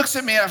 He looks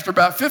at me after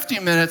about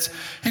 15 minutes.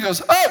 He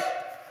goes, oh,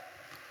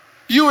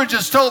 you were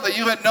just told that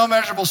you had no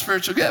measurable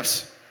spiritual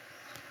gifts.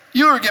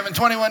 You were given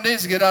 21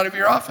 days to get out of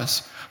your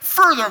office.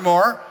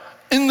 Furthermore,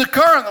 in the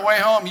car on the way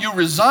home, you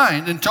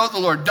resigned and told the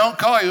Lord, don't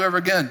call you ever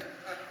again.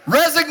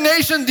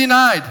 Resignation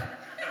denied.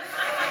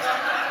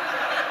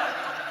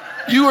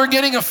 You were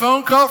getting a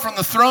phone call from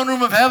the throne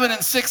room of heaven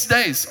in 6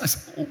 days. I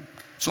said, oh,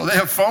 so they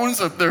have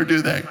phones up there,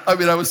 do they? I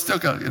mean, I was still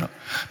kind of,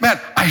 Man,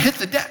 I hit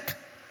the deck.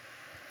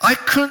 I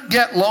couldn't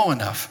get low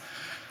enough.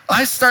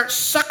 I start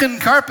sucking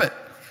carpet.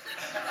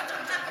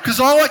 Because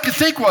all I could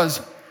think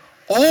was,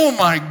 oh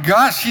my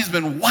gosh, he's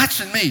been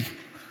watching me.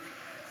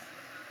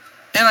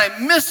 And I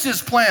missed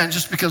his plan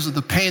just because of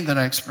the pain that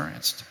I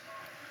experienced.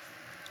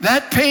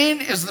 That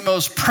pain is the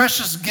most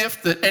precious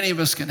gift that any of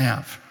us can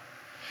have.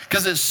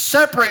 Because it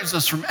separates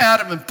us from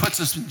Adam and puts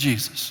us in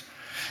Jesus.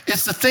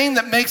 It's the thing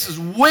that makes us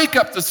wake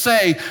up to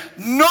say,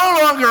 no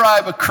longer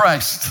I, but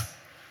Christ.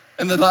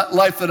 And the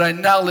life that I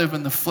now live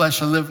in the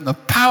flesh, I live in the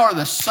power of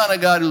the Son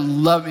of God who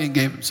loved me and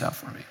gave himself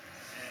for me.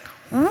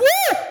 Woo!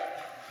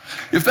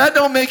 If that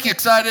don't make you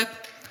excited,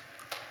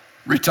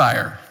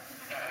 retire.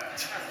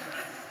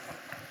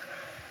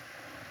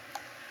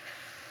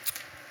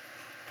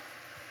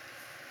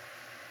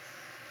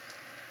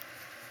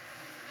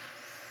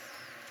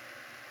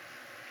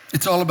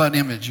 It's all about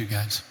image, you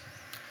guys.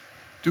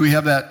 Do we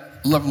have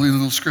that lovely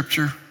little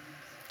scripture?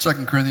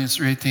 2 Corinthians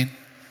 3:18.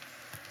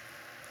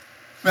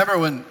 Remember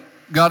when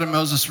God and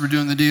Moses were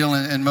doing the deal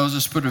and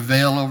Moses put a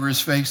veil over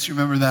his face? You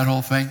remember that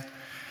whole thing?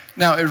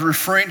 Now, it's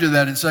referring to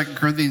that in 2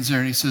 Corinthians there,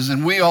 and he says,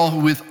 and we all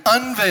who with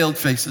unveiled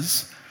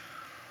faces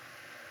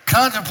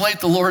contemplate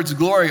the Lord's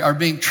glory are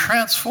being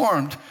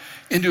transformed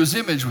into his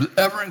image with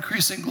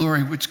ever-increasing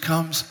glory, which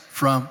comes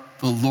from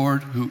the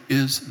Lord who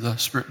is the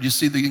Spirit. Do you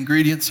see the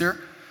ingredients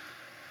here?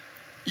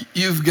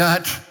 You've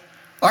got,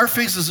 our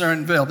faces are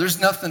unveiled.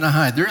 There's nothing to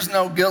hide. There's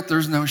no guilt.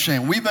 There's no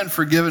shame. We've been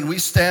forgiven. We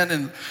stand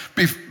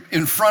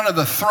in front of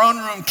the throne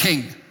room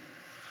King.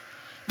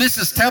 This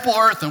is temple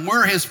earth, and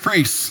we're his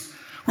priests.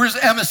 We're his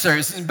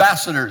emissaries,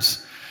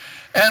 ambassadors.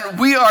 And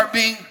we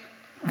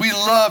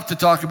love to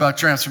talk about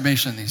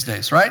transformation these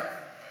days, right?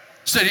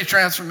 City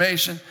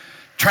transformation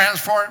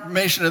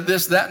of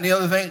this, that, and the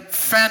other thing.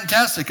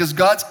 Fantastic, because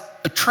God's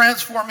a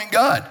transforming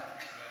God.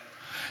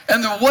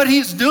 And what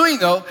he's doing,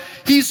 though,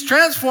 he's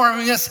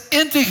transforming us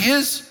into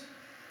his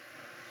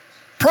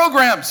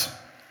programs,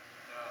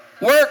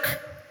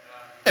 work,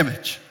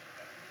 image.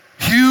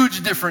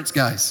 Huge difference,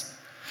 guys.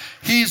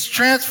 He's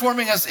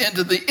transforming us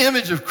into the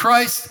image of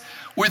Christ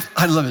with,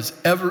 I love his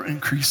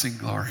ever-increasing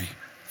glory.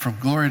 From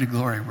glory to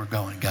glory we're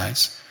going,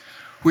 guys.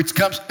 Which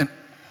comes, and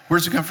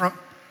where's it come from?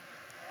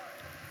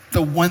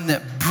 The one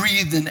that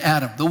breathed in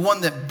Adam, the one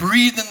that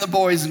breathed in the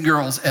boys and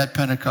girls at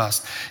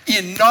Pentecost,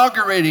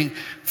 inaugurating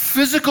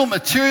physical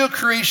material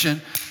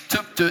creation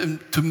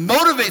to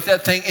motivate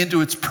that thing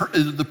into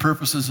the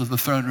purposes of the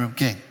throne room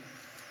King.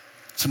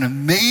 It's an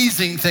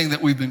amazing thing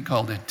that we've been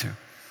called into.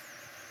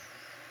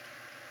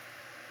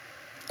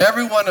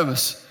 Every one of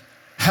us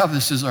have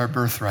this as our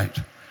birthright,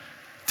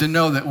 to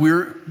know that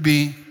we're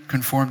being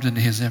conformed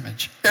into his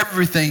image.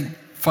 Everything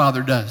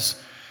Father does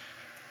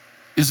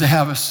is to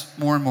have us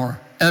more and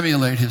more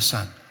emulate his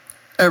Son.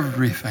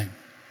 Everything.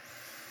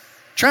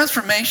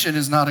 Transformation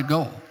is not a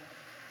goal.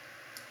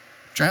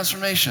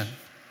 Transformation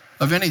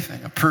of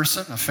anything, a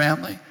person, a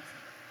family,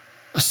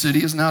 a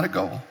city is not a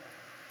goal.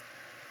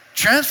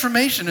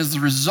 Transformation is the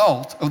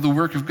result of the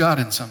work of God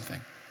in something.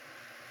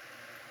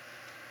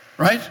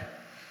 Right?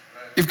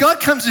 If God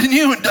comes in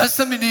you and does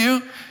something to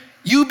you,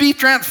 you be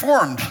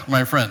transformed,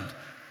 my friend.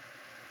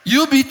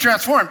 You'll be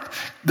transformed.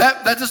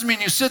 That doesn't mean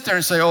you sit there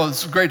and say, oh,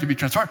 this is great to be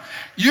transformed.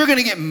 You're going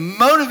to get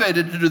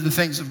motivated to do the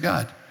things of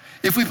God.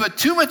 If we put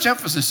too much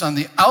emphasis on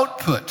the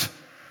output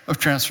of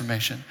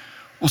transformation,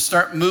 we'll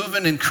start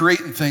moving and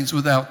creating things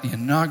without the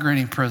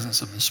inaugurating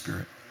presence of the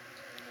Spirit.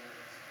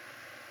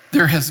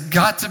 There has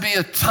got to be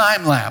a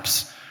time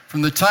lapse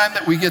from the time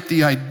that we get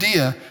the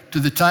idea to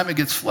the time it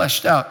gets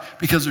fleshed out,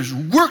 because there's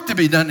work to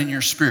be done in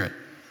your spirit.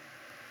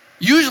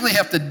 You usually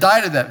have to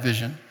die to that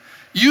vision.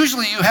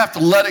 Usually you have to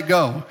let it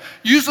go.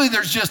 Usually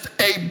there's just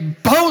a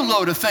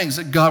boatload of things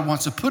that God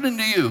wants to put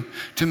into you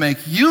to make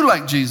you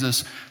like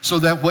Jesus, so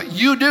that what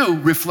you do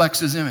reflects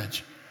his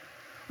image.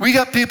 We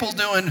got people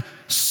doing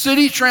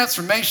city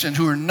transformation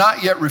who are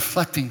not yet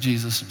reflecting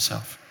Jesus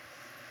himself.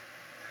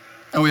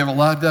 And we have a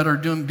lot that are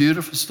doing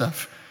beautiful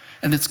stuff.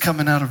 And it's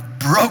coming out of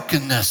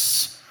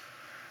brokenness.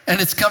 And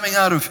it's coming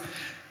out of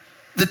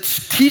the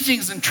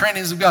teachings and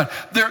trainings of God.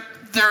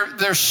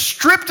 They're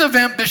stripped of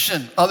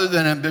ambition other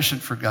than ambition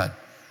for God.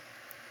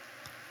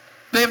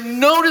 They have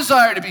no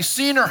desire to be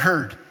seen or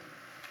heard.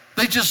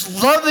 They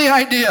just love the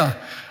idea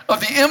of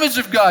the image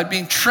of God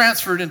being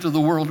transferred into the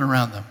world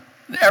around them,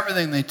 and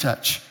everything they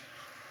touch.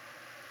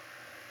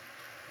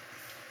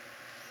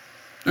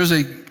 There's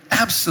an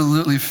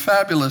absolutely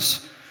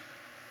fabulous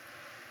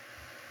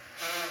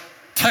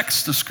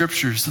text of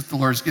scriptures that the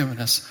Lord's given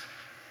us.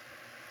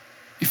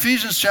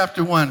 Ephesians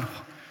chapter 1,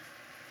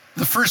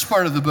 the first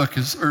part of the book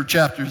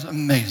chapter is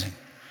amazing.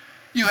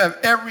 You have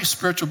every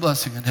spiritual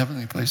blessing in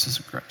heavenly places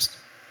in Christ.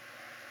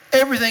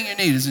 Everything you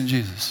need is in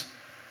Jesus.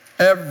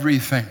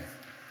 Everything.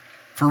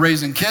 For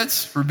raising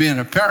kids, for being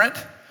a parent,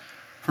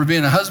 for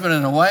being a husband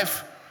and a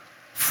wife,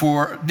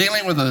 for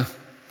dealing with a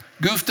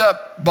goofed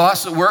up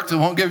boss at work that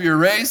won't give you a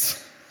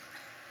raise.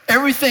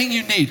 Everything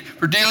you need.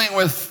 For dealing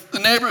with the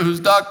neighbor whose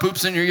dog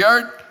poops in your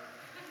yard.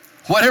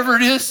 Whatever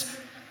it is,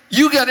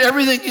 you got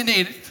everything you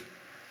need.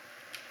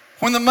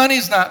 When the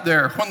money's not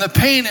there, when the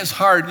pain is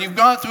hard, and you've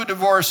gone through a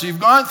divorce, you've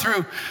gone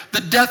through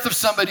the death of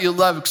somebody you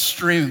love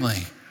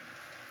extremely,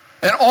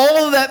 and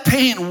all of that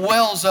pain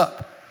wells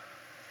up,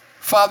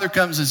 Father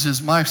comes and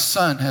says, my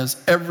son has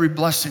every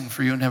blessing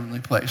for you in heavenly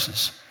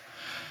places.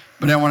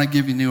 But I want to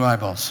give you new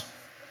eyeballs.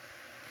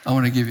 I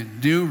want to give you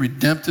new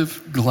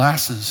redemptive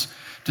glasses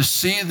to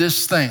see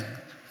this thing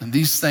and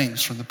these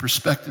things from the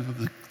perspective of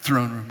the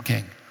throne room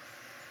King.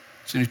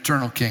 It's an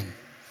eternal King.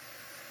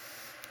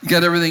 You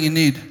got everything you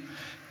need.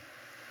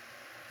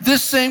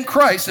 This same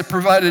Christ that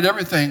provided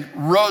everything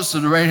rose to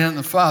the right hand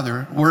of the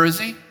Father. Where is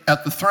he?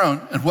 At the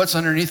throne. And what's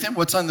underneath him?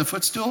 What's on the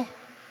footstool?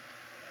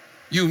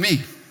 You,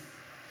 me,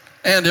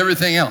 and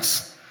everything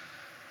else.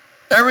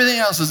 Everything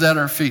else is at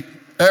our feet.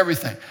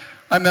 Everything.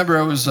 I remember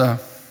I was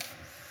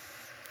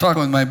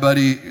talking with my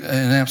buddy in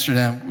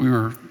Amsterdam. We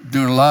were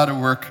doing a lot of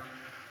work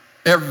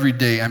every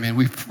day. I mean,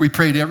 we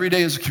prayed every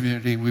day as a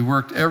community. We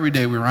worked every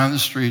day. We were on the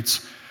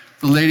streets.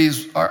 The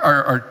ladies,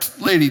 our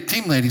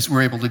team ladies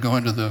were able to go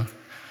into the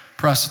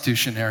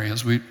prostitution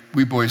areas. We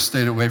boys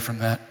stayed away from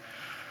that.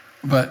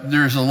 But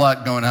there's a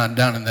lot going on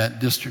down in that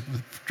district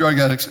with drug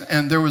addicts.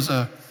 And there was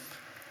a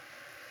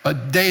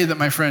day that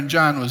my friend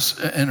John was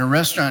in a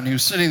restaurant, and he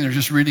was sitting there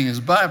just reading his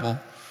Bible,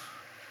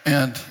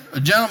 and a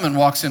gentleman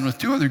walks in with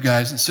two other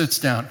guys and sits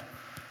down.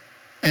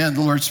 And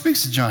the Lord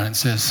speaks to John and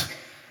says,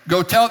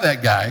 go tell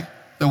that guy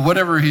that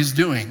whatever he's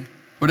doing,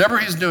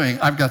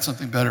 I've got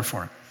something better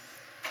for him.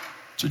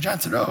 So John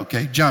said, oh,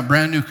 okay. John,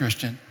 brand new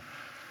Christian.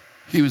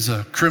 He was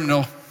a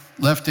criminal,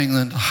 left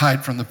England to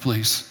hide from the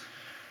police,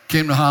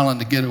 came to Holland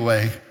to get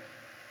away,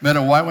 met a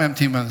YWAM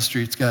team on the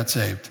streets, got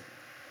saved,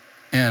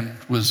 and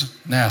was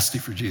nasty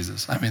for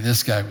Jesus. I mean,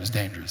 this guy was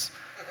dangerous.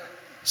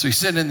 So he's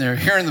sitting in there,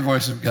 hearing the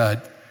voice of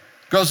God,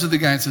 goes to the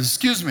guy and says,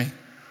 excuse me,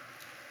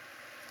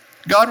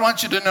 God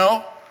wants you to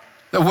know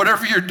that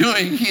whatever you're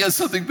doing, he has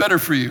something better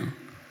for you.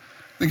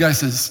 The guy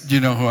says, do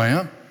you know who I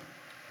am?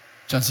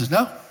 John says,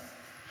 no.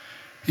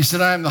 He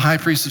said, I am the high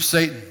priest of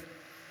Satan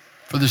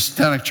for the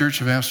Satanic Church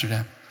of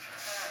Amsterdam.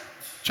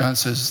 John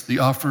says, the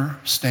offer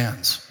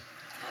stands.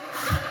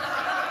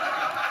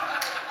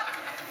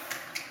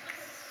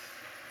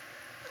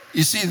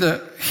 You see,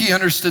 he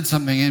understood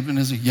something even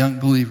as a young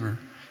believer.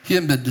 He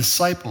had been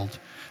discipled.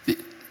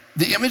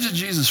 The image of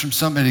Jesus from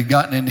somebody had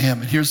gotten into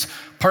him, and here's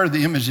part of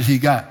the image that he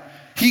got.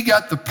 He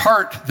got the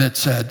part that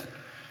said,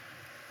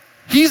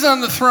 he's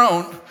on the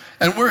throne,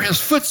 and we're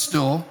his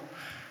footstool.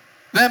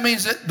 That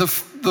means that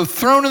the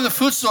throne and the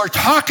footstool are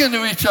talking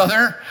to each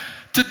other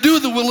to do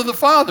the will of the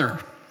Father.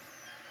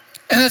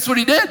 And that's what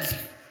he did.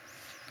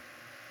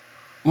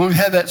 Well, we've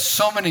had that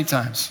so many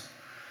times.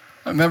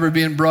 I remember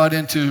being brought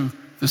into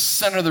the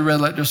center of the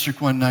red light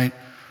district one night,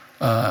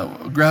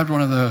 grabbed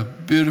one of the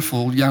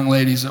beautiful young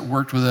ladies that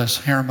worked with us,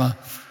 Herma.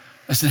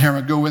 I said,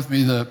 Herma, go with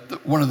me.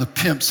 One of the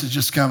pimps had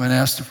just come and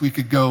asked if we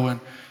could go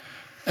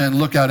and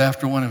look out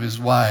after one of his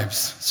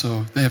wives.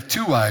 So they have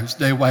two wives,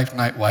 day wife,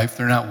 night wife.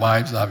 They're not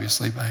wives,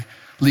 obviously, by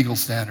legal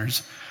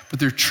standards, but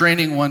they're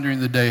training one during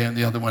the day and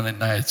the other one at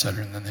night, et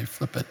cetera, and then they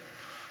flip it.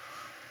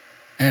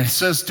 And he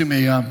says to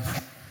me,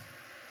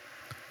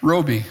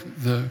 Roby,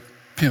 the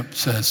pimp,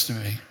 says to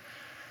me,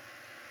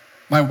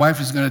 my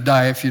wife is going to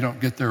die if you don't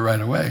get there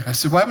right away. I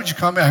said, why would you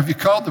call me? Have you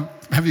called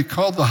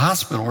the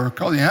hospital or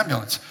called the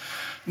ambulance?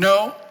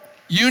 No,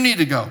 you need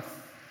to go. I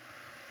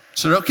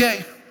said,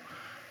 okay.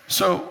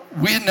 So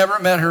we had never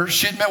met her.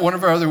 She'd met one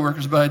of our other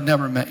workers, but I'd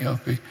never met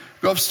Yopi.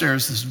 Go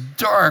upstairs, this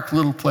dark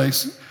little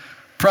place,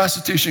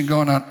 prostitution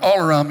going on all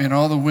around me and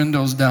all the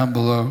windows down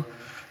below.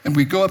 And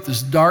we go up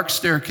this dark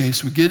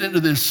staircase. We get into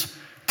this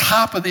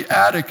top of the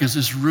attic is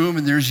this room,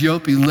 and there's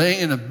Yopi laying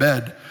in a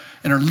bed.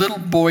 And her little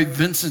boy,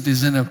 Vincent,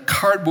 is in a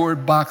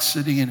cardboard box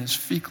sitting in his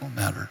fecal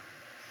matter.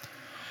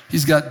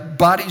 He's got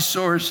body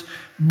sores,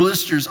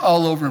 blisters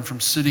all over him from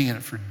sitting in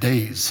it for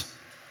days.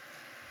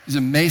 He's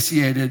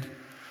emaciated.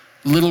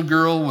 The little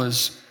girl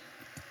was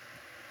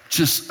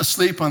just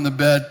asleep on the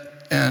bed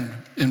and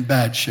in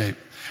bad shape.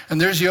 And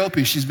there's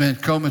Yopi. She's been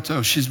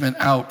comatose. She's been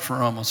out for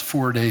almost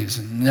 4 days,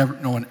 and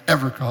no one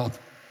ever called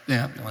the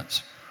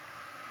ambulance.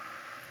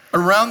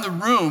 Around the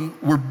room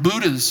were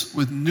Buddhas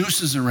with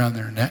nooses around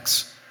their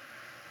necks.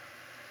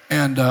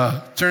 And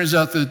turns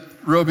out that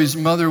Roby's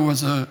mother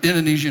was an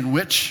Indonesian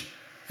witch,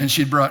 and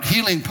she'd brought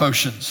healing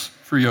potions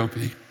for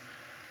Yopi.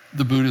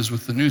 The Buddhas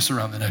with the noose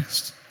around the neck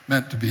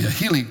meant to be a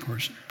healing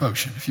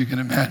potion, if you can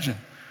imagine.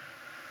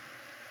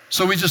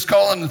 So we just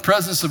called in the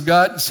presence of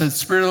God and said,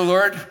 Spirit of the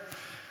Lord,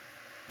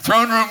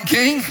 throne room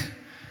king,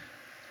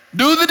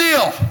 do the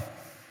deal.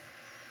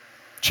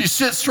 She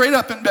sits straight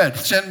up in bed.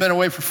 She hadn't been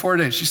away for 4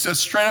 days. She sits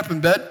straight up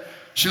in bed.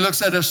 She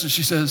looks at us and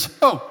she says,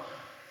 oh,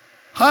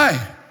 hi.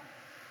 I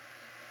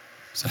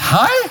said,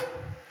 hi?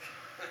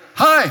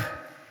 Hi.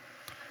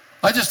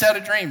 I just had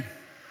a dream.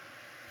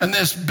 And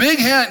this big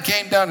hand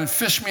came down and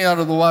fished me out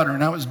of the water,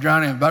 and I was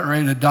drowning, about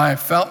ready to die. I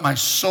felt my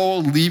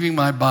soul leaving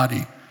my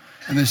body,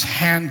 and this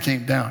hand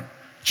came down.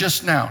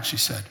 Just now, she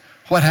said.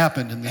 What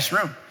happened in this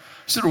room?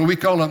 I said, well, we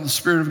called on the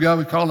Spirit of God.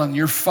 We called on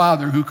your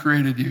Father who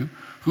created you,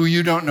 who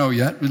you don't know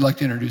yet. We'd like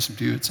to introduce him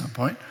to you at some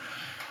point.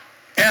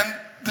 And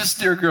this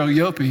dear girl,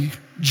 Yopi,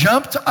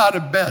 jumped out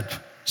of bed,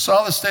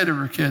 saw the state of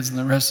her kids, and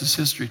the rest is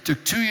history. It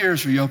took 2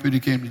 years for Yopi to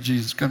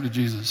come to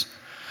Jesus.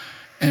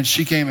 And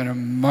she came in a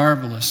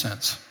marvelous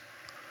sense.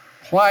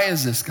 Why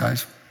is this,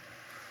 guys?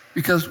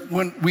 Because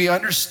when we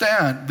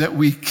understand that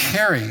we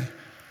carry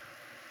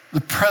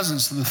the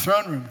presence of the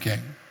throne room king,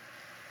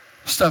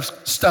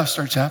 stuff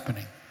starts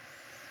happening.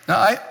 Now,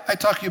 I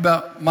talk to you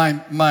about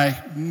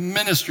my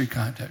ministry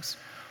context.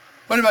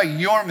 What about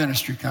your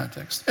ministry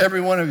context? Every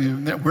one of you,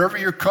 wherever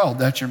you're called,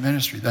 that's your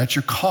ministry. That's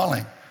your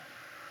calling.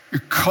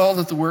 You're called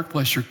at the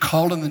workplace. You're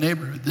called in the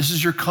neighborhood. This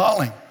is your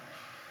calling.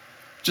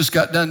 Just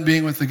got done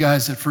being with the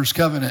guys at First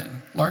Covenant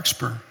in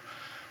Larkspur.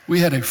 We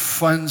had a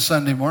fun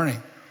Sunday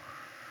morning.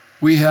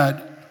 We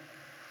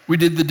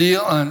did the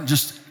deal on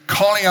just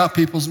calling out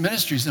people's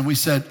ministries, and we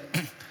said,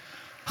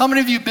 how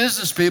many of you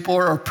business people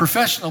or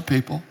professional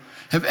people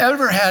have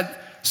ever had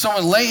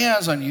someone lay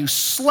hands on you,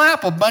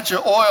 slap a bunch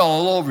of oil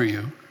all over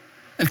you,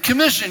 and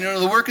commission you to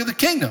the work of the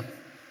kingdom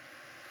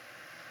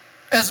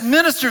as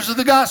ministers of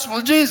the gospel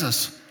of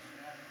Jesus?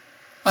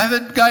 I've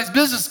had guys,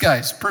 business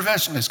guys,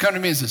 professionals, come to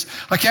me and says,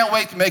 I can't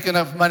wait to make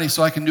enough money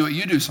so I can do what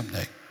you do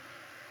someday.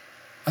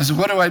 I said,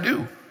 what do I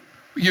do?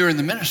 You're in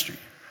the ministry.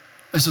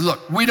 I said,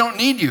 look, we don't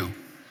need you.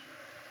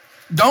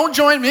 Don't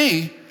join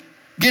me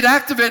get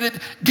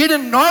activated, get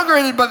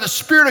inaugurated by the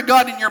Spirit of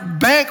God in your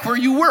bank where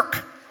you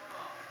work.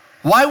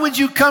 Why would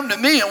you come to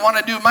me and want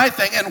to do my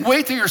thing and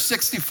wait till you're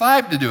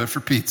 65 to do it, for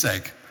Pete's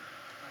sake?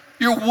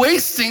 You're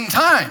wasting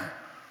time.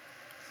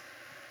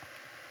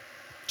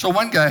 So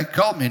one guy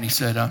called me and he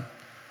said,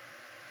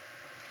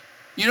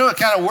 you know what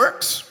kind of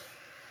works?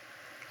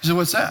 I said,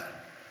 what's that?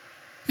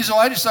 He said,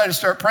 well, I decided to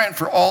start praying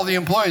for all the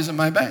employees in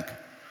my bank.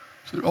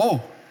 I said,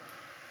 oh,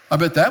 I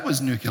bet that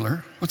was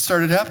nuclear. What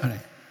started happening?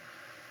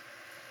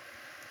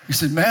 He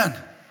said, man,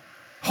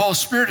 Holy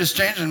Spirit is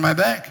changing my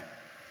bank.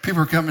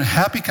 People are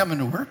happy coming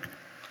to work.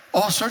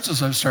 All sorts of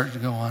stuff started to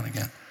go on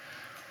again.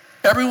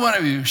 Every one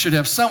of you should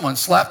have someone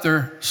slap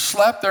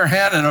their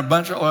hand and a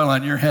bunch of oil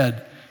on your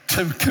head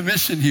to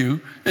commission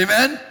you,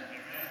 amen,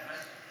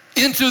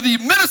 into the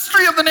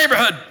ministry of the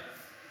neighborhood,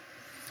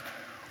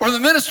 or the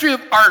ministry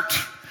of art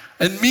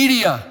and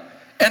media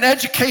and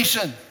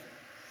education.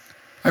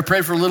 I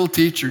prayed for a little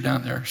teacher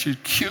down there. She's a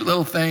cute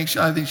little thing.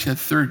 I think she had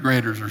third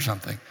graders or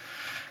something.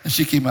 And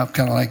she came up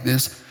kind of like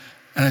this.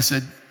 And I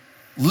said,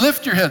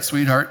 lift your head,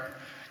 sweetheart.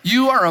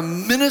 You are a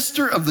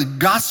minister of the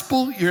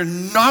gospel. You're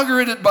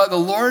inaugurated by the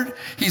Lord.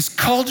 He's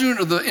called you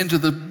into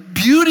the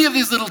beauty of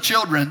these little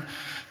children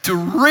to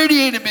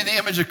radiate and be the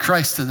image of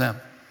Christ to them.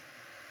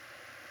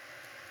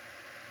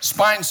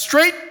 Spine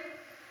straight.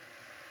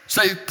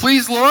 Say,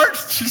 please, Lord.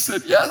 She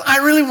said, yes, I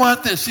really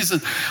want this. She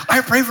said,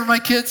 I pray for my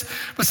kids,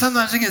 but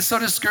sometimes I get so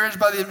discouraged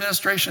by the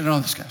administration and all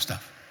this kind of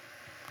stuff.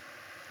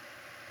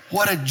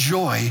 What a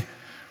joy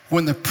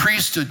when the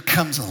priesthood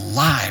comes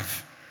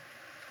alive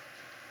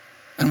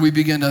and we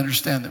begin to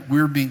understand that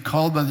we're being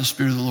called by the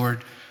Spirit of the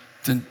Lord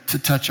to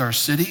touch our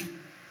city,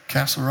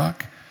 Castle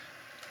Rock,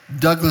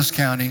 Douglas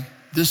County,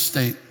 this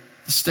state,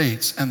 the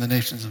states, and the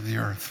nations of the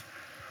earth.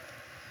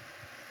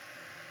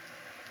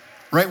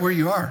 Right where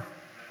you are.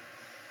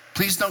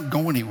 Please don't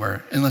go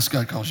anywhere unless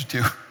God calls you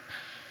to.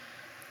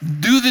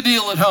 Do the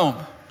deal at home.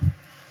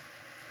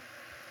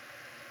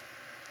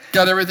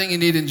 Got everything you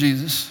need in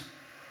Jesus.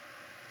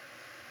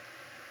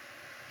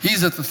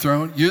 He's at the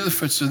throne. You're the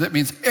footstool. That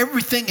means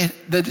everything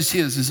that is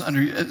his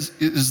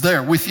is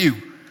there with you.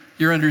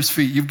 You're under his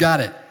feet. You've got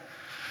it.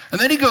 And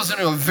then he goes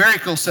into a very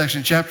cool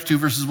section, chapter 2,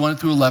 verses 1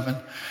 through 11.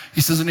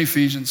 He says in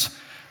Ephesians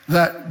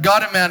that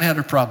God and man had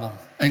a problem,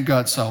 and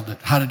God solved it.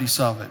 How did he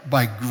solve it?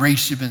 By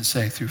grace you've been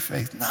saved through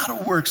faith, not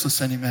of works,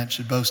 lest any man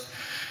should boast.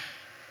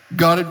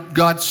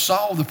 God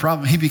solved the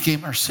problem. He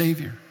became our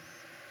Savior.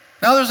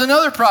 Now there's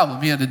another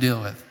problem he had to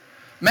deal with.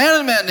 Man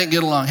and man didn't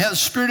get along. He had a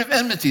spirit of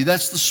enmity.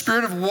 That's the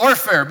spirit of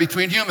warfare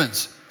between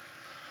humans.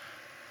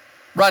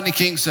 Rodney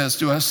King says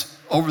to us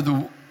over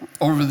the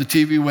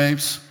TV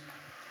waves,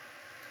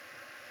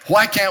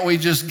 why can't we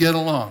just get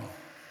along?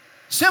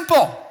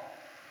 Simple.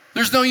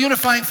 There's no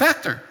unifying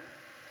factor.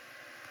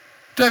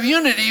 To have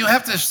unity, you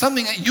have to have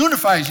something that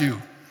unifies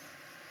you.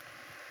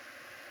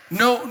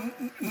 No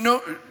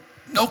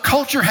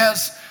culture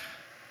has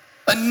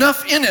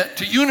enough in it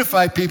to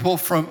unify people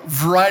from a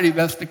variety of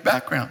ethnic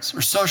backgrounds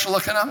or social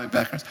economic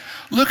backgrounds.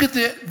 Look at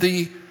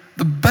the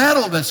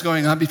battle that's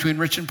going on between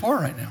rich and poor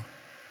right now.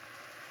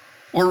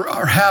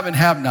 Or have and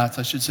have-nots,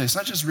 I should say. It's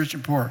not just rich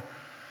and poor.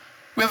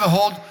 We have a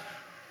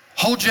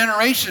whole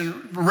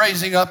generation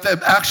raising up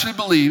that actually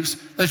believes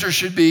that there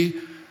should be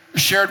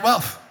shared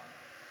wealth.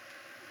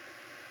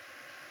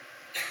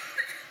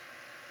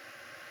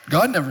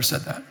 God never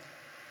said that.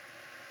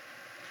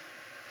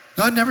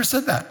 God never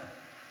said that.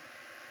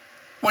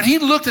 When he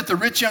looked at the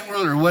rich young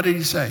ruler, what did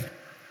he say?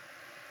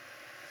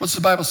 What's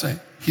the Bible say?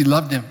 He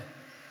loved him.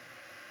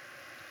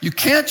 You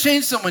can't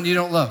change someone you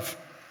don't love.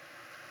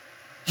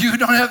 You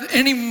don't have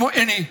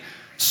any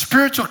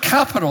spiritual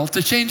capital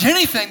to change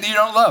anything that you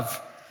don't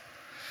love.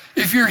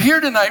 If you're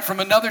here tonight from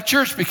another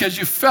church because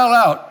you fell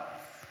out,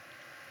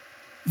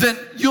 then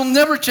you'll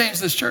never change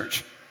this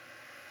church.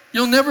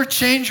 You'll never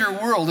change your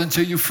world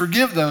until you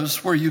forgive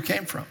those where you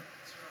came from.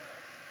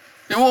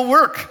 It won't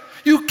work.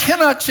 You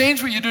cannot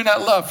change what you do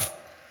not love.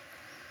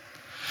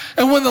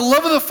 And when the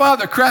love of the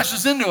Father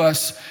crashes into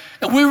us,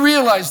 and we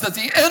realize that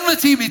the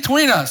enmity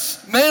between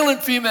us, male and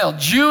female,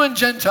 Jew and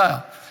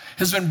Gentile,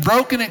 has been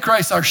broken in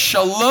Christ, our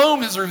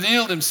shalom has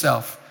revealed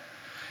himself.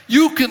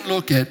 You can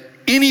look at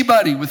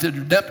anybody with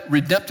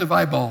redemptive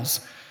eyeballs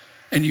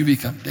and you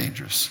become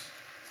dangerous.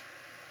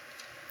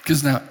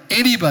 Because now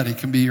anybody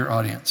can be your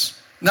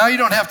audience. Now you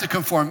don't have to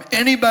conform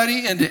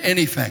anybody into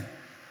anything.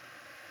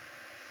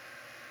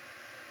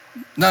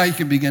 Now you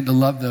can begin to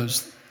love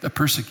those that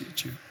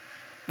persecute you.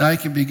 Now you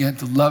can begin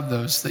to love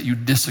those that you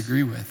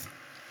disagree with.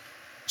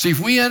 See,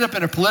 if we end up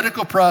in a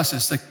political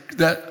process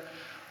that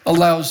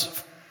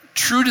allows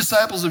true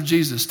disciples of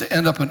Jesus to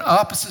end up on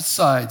opposite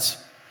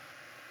sides,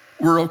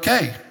 we're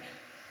okay.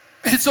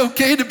 It's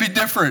okay to be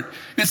different.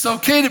 It's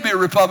okay to be a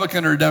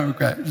Republican or a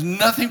Democrat. There's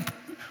nothing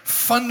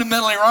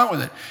fundamentally wrong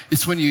with it.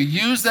 It's when you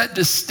use that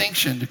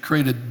distinction to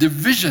create a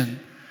division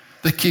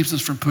that keeps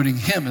us from putting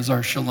him as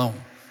our shalom.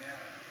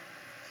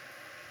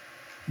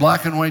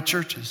 Black and white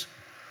churches.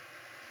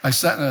 I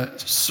sat in a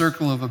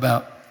circle of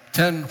about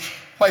 10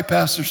 white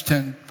pastors,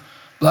 10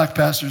 black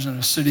pastors in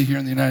a city here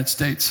in the United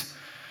States.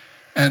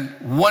 And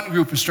one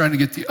group was trying to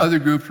get the other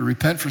group to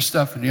repent for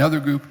stuff, and the other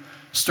group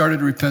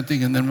started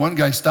repenting. And then one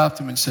guy stopped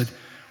him and said,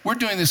 we're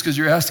doing this because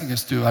you're asking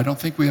us to. I don't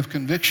think we have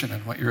conviction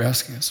in what you're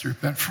asking us to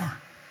repent for.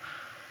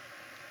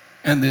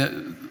 And the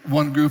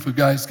one group of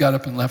guys got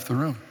up and left the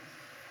room.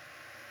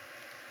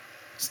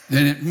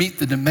 They didn't meet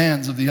the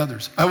demands of the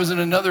others. I was in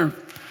another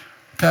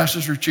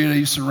pastor's retreat. I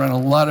used to run a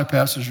lot of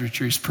pastor's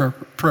retreats,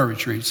 prayer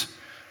retreats,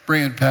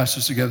 bringing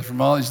pastors together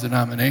from all these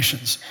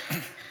denominations.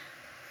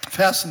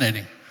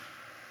 Fascinating.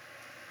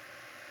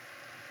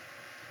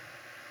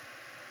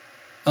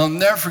 I'll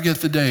never forget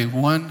the day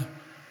one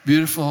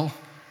beautiful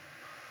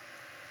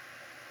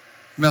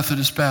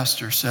Methodist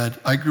pastor said,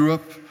 I grew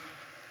up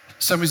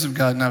Assemblies of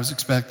God, and I was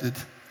expected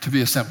to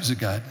be Assemblies of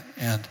God.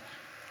 And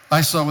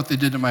I saw what they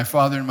did to my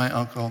father and my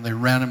uncle, and they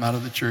ran him out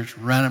of the church,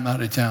 ran him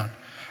out of town.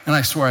 And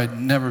I swore I'd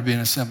never be an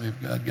Assembly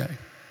of God guy,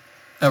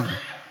 ever.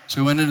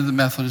 So he went into the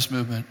Methodist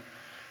movement,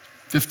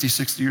 50,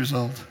 60 years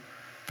old,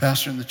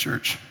 pastor in the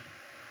church.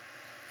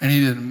 And he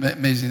did an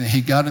amazing thing.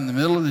 He got in the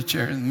middle of the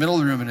chair, in the middle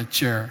of the room in a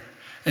chair,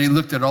 and he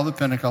looked at all the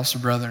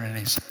Pentecostal brethren and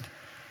he said,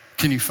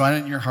 can you find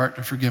it in your heart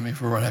to forgive me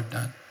for what I've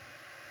done?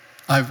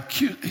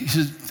 He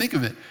said, think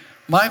of it.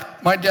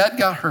 My dad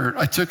got hurt.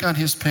 I took on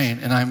his pain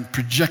and I'm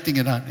projecting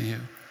it onto you.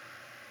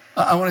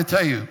 I want to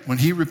tell you, when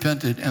he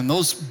repented and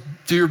those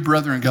dear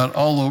brethren got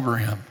all over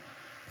him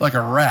like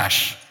a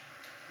rash,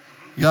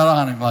 got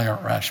on him like a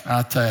rash, man,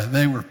 I'll tell you,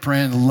 they were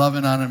praying,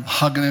 loving on him,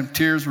 hugging him,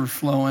 tears were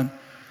flowing.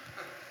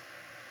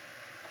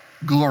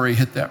 Glory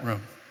hit that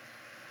room.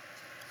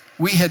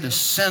 We had to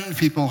send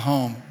people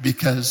home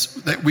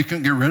because we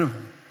couldn't get rid of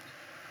them.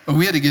 But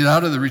we had to get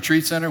out of the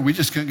retreat center. We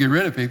just couldn't get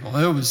rid of people.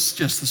 It was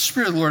just, the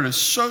Spirit of the Lord is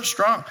so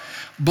strong.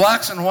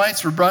 Blacks and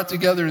whites were brought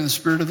together in the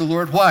Spirit of the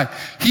Lord. Why?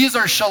 He is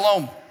our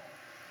shalom.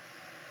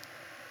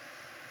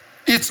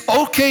 It's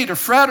okay to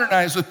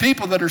fraternize with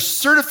people that are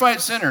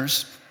certified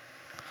sinners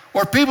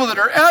or people that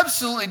are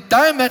absolutely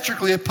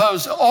diametrically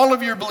opposed to all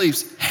of your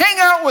beliefs. Hang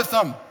out with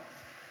them.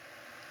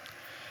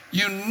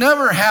 You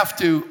never have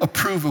to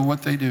approve of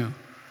what they do,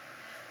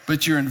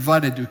 but you're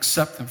invited to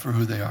accept them for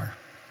who they are.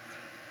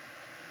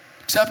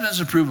 Acceptance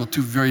and approval,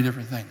 two very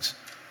different things.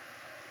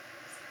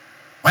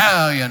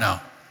 Well, you know,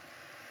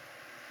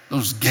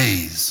 those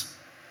gays.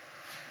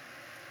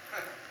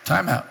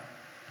 Time out.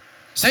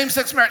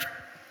 Same-sex marriage.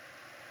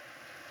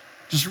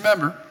 Just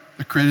remember,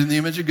 they're created in the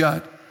image of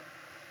God.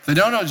 If they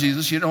don't know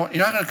Jesus, you're not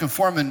going to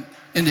conform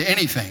into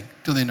anything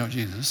till they know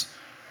Jesus.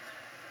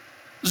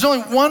 There's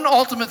only one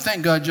ultimate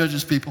thing God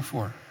judges people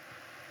for.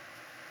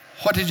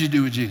 What did you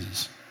do with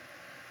Jesus?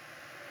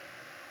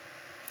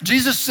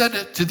 Jesus said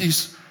it to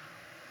these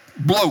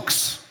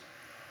blokes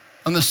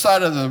on the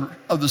side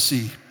of the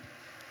sea.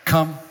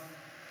 Come,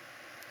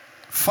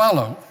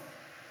 follow,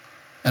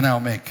 and I'll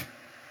make.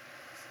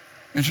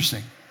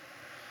 Interesting.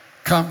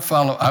 Come,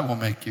 follow, I will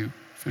make you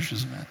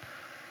fishers of men.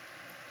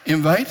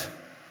 Invite,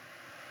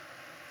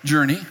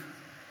 journey,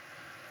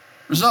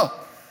 result.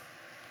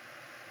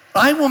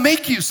 I will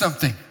make you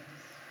something.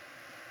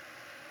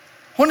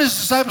 When does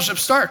discipleship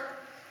start?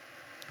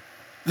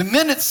 The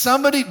minute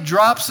somebody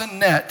drops a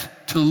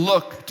net to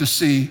look to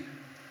see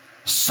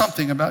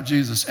something about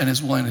Jesus and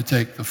is willing to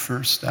take the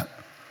first step.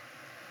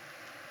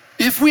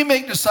 If we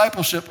make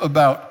discipleship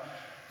about,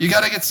 you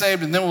got to get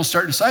saved and then we'll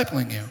start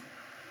discipling you.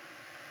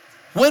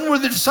 When were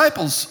the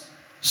disciples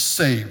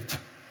saved?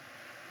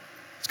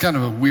 It's kind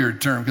of a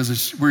weird term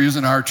because we're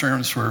using our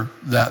terms for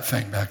that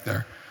thing back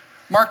there.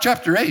 Mark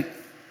chapter 8.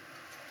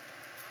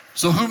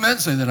 So who men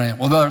say that I am?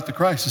 Well, thou art the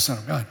Christ, the Son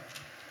of God.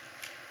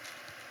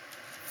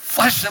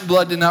 Flesh and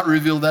blood did not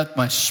reveal that,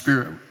 my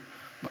spirit,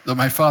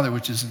 my Father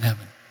which is in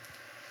heaven.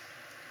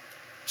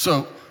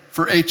 So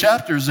for 8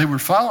 chapters, they were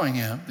following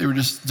him. They were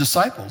just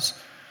disciples.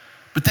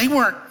 But they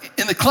weren't,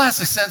 in the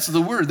classic sense of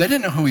the word, they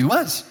didn't know who he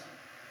was.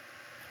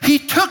 He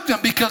took them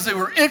because they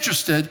were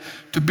interested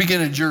to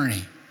begin a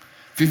journey.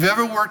 If you've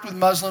ever worked with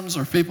Muslims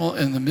or people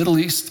in the Middle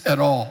East at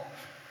all,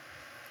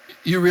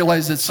 you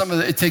realize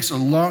that it takes a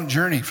long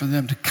journey for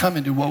them to come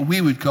into what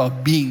we would call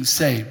being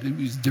saved.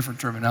 We use different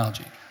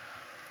terminology.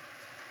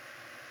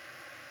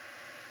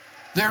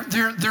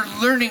 They're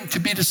learning to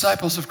be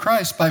disciples of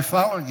Christ by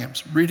following him,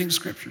 reading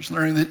scriptures,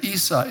 learning that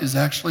Esau is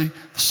actually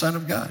the Son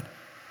of God.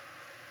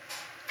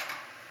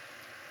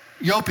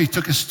 Yopi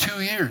took us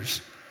 2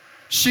 years.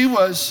 She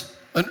was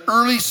an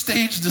early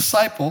stage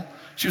disciple.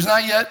 She was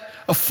not yet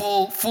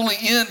fully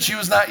in. She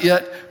was not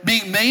yet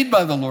being made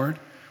by the Lord,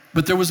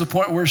 but there was a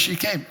point where she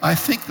came. I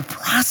think the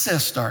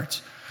process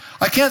starts.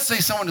 I can't say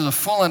someone is a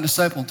full-on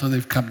disciple until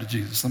they've come to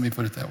Jesus. Let me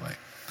put it that way.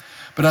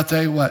 But I'll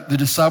tell you what, the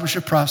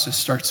discipleship process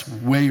starts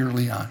way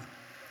early on.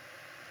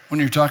 When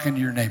you're talking to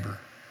your neighbor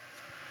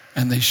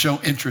and they show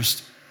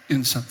interest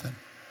in something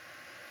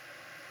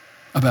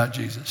about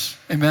Jesus.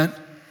 Amen?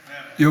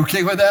 You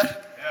okay with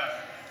that?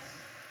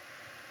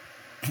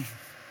 Yeah.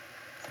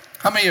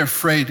 How many are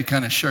afraid to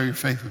kind of share your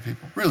faith with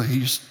people? Really? You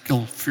just get a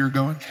little fear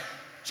going?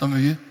 Some of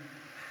you?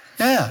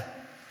 Yeah.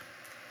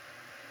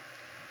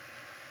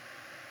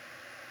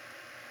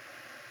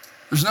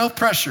 There's no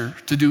pressure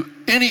to do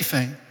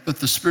anything that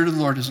the Spirit of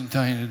the Lord isn't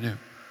telling you to do.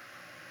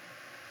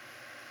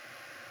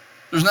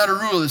 There's not a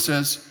rule that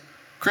says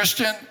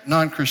Christian,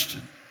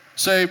 non-Christian,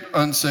 saved,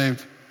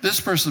 unsaved. This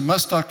person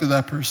must talk to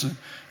that person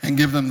and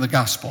give them the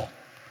gospel.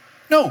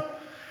 No.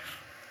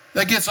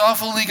 That gets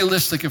awful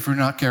legalistic if we're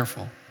not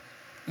careful.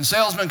 And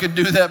salesmen can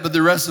do that, but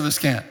the rest of us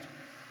can't.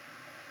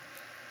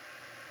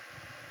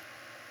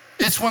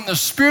 It's when the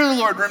Spirit of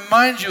the Lord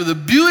reminds you of the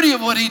beauty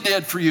of what he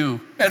did for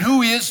you and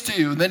who he is to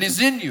you, and that he's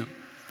in you.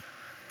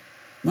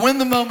 When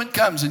the moment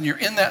comes and you're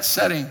in that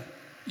setting,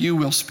 you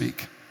will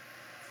speak.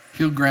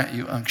 He'll grant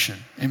you unction.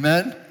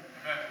 Amen?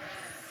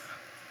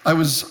 I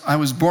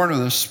was born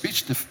with a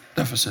speech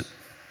deficit.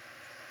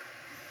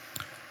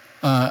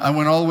 I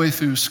went all the way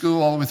through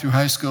school, all the way through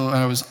high school, and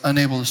I was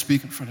unable to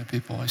speak in front of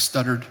people. I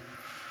stuttered,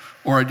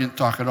 or I didn't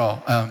talk at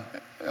all.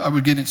 I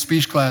would get in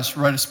speech class,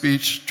 write a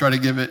speech, try to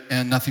give it,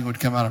 and nothing would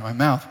come out of my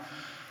mouth.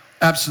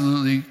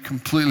 Absolutely,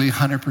 completely,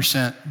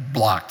 100%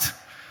 blocked.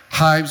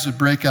 Hives would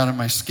break out of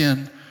my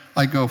skin.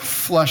 I'd go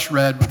flush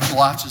red with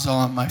blotches all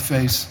on my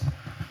face.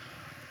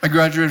 I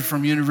graduated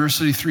from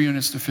university 3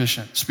 units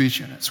deficient, speech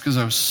units, because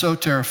I was so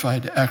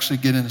terrified to actually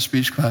get into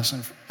speech class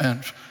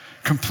and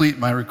complete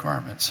my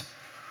requirements.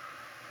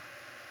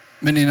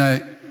 Mindy and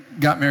I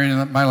got married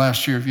in my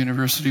last year of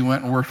university,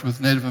 went and worked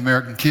with Native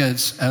American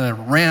kids at a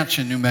ranch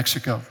in New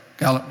Mexico,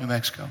 Gallup, New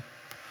Mexico.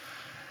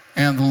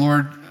 And the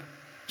Lord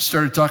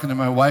started talking to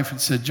my wife and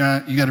said,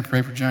 John, you got to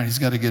pray for John. He's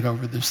got to get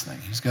over this thing.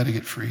 He's got to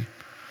get free.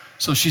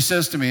 So she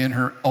says to me in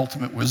her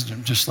ultimate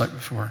wisdom, just like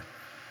before,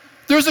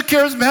 there's a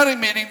charismatic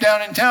meeting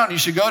down in town. You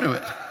should go to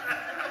it.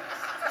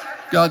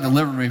 God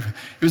delivered me. It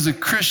was a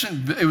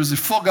Christian, it was a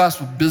full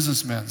gospel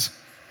businessmen's.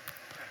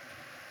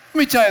 Let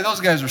me tell you,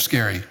 those guys are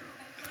scary.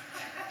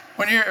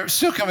 When you're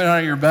still coming out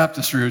of your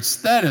Baptist roots,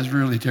 that is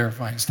really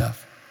terrifying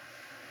stuff.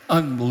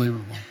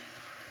 Unbelievable.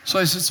 So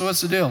I said, so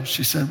what's the deal?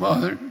 She said, well,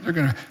 they're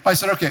going to. I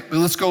said, okay, well,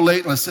 let's go late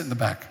and let's sit in the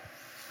back.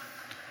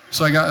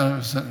 So I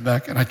was sitting in the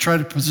back, and I tried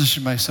to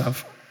position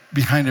myself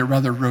behind a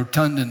rather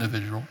rotund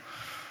individual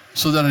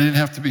so that I didn't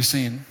have to be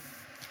seen.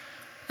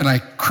 And I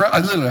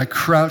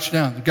crouched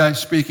down. The guy's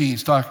speaking,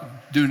 he's talking,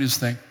 doing his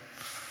thing.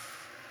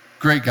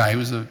 Great guy. He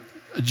was a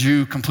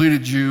Jew,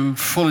 completed Jew,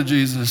 full of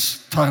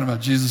Jesus, talking about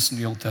Jesus in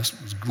the Old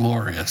Testament. It was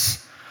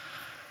glorious.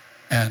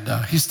 And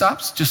he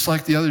stops just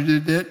like the other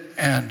dude did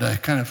and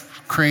kind of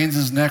cranes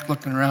his neck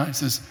looking around. He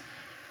says,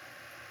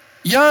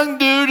 young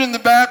dude in the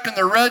back in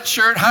the red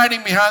shirt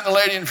hiding behind the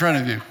lady in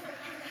front of you.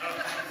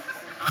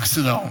 I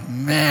said, oh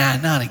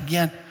man, not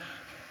again.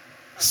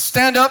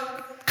 Stand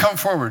up, come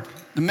forward.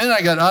 The minute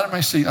I got out of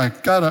my seat, I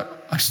got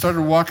up, I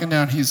started walking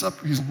down. He's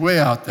way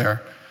out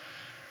there.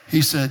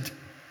 He said,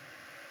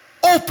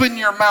 open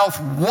your mouth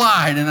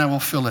wide and I will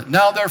fill it.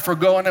 Now therefore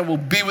go and I will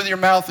be with your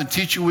mouth and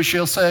teach you what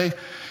she'll say.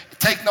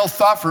 Take no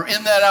thought, for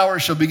in that hour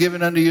shall be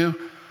given unto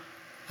you.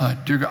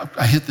 Dear God,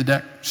 I hit the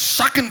deck.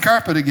 Sucking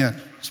carpet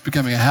again. It's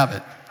becoming a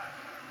habit.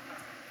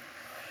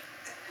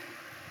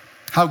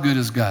 How good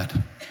is God?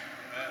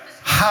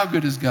 How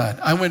good is God?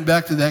 I went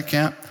back to that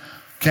camp.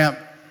 Camp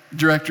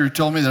director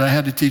told me that I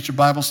had to teach a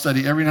Bible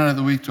study every night of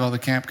the week to all the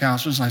camp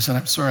counselors. And I said,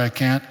 I'm sorry, I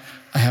can't.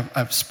 I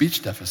have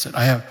speech deficit.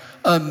 I have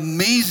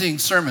amazing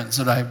sermons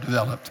that I have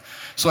developed.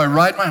 So I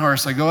ride my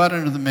horse, I go out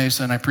into the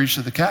mesa, and I preach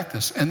to the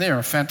cactus. And they are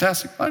a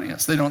fantastic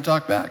audience. They don't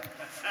talk back,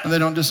 and they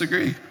don't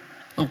disagree.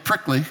 A little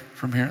prickly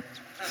from here,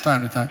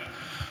 time to time.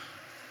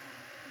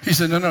 He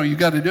said, no, you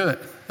got to do it.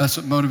 That's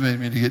what motivated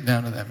me to get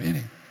down to that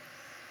meeting.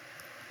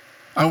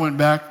 I went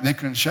back, they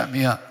couldn't shut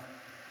me up.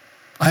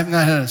 I have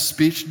not had a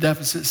speech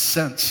deficit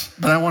since,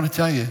 but I want to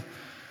tell you,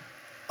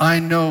 I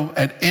know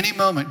at any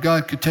moment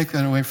God could take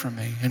that away from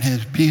me and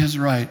be his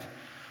right.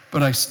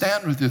 But I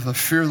stand with the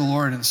fear of the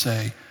Lord and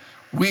say,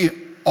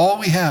 all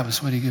we have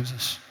is what he gives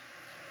us.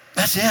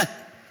 That's it.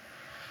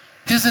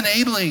 His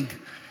enabling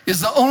is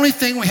the only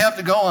thing we have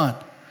to go on.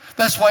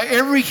 That's why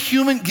every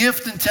human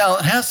gift and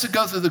talent has to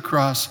go through the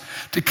cross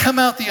to come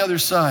out the other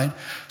side.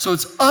 So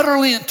it's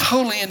utterly and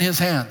totally in his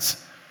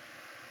hands.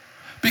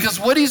 Because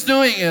what he's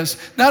doing is,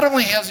 not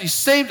only has he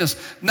saved us,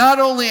 not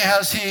only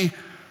has he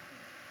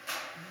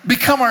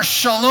become our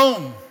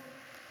shalom,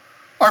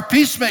 our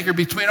peacemaker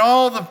between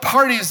all the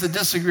parties that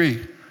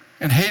disagree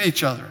and hate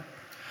each other.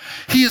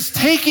 He is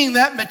taking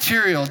that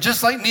material,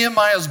 just like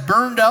Nehemiah's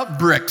burned out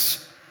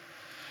bricks,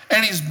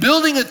 and he's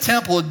building a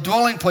temple, a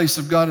dwelling place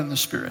of God in the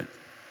Spirit.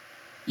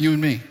 You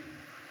and me.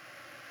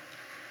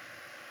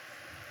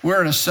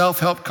 We're in a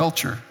self-help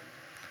culture.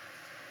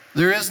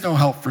 There is no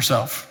help for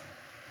self.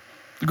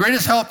 The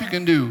greatest help you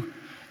can do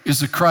is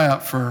to cry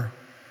out for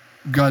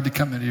God to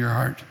come into your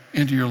heart,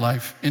 into your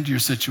life, into your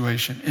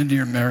situation, into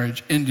your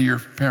marriage, into your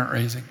parent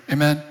raising.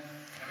 Amen?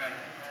 Amen.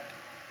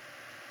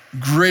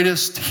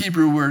 Greatest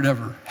Hebrew word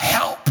ever,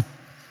 help.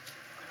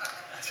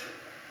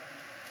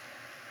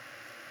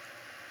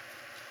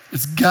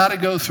 It's got to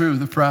go through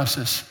the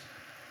process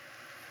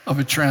of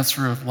a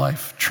transfer of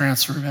life,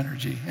 transfer of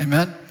energy.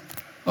 Amen?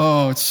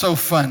 Oh, it's so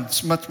fun.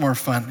 It's much more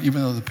fun,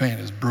 even though the pain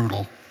is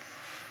brutal.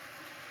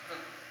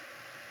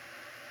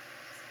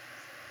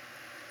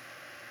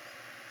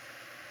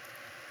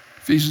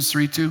 Ephesians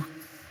 3:2.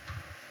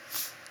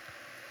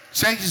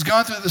 See, he's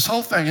gone through this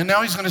whole thing, and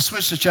now he's going to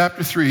switch to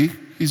chapter 3.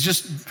 He's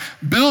just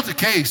built a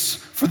case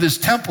for this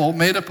temple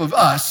made up of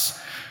us,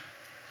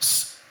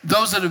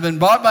 those that have been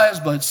bought by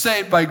his blood,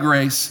 saved by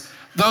grace,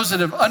 those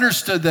that have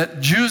understood that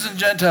Jews and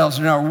Gentiles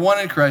are now one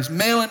in Christ,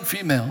 male and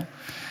female.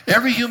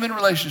 Every human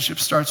relationship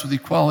starts with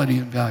equality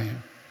and value,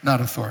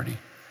 not authority.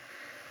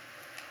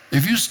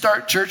 If you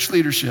start church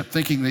leadership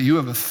thinking that you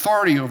have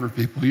authority over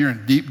people, you're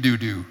in deep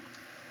doo-doo.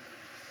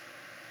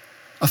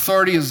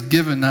 Authority is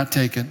given, not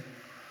taken.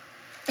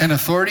 And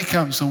authority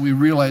comes when we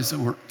realize that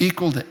we're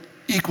equal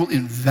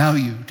in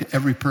value to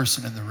every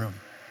person in the room.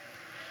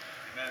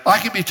 Amen. I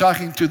can be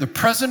talking to the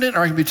president,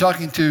 or I can be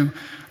talking to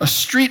a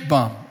street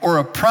bum or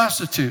a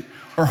prostitute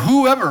or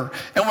whoever.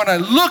 And when I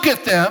look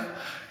at them,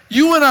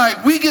 you and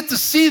I, we get to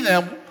see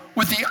them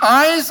with the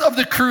eyes of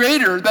the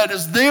Creator, that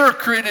is, they are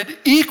created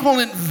equal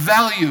in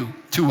value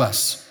to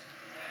us.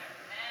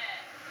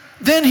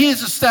 Then he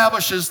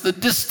establishes the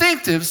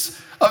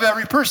distinctives of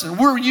every person.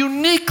 We're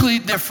uniquely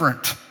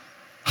different.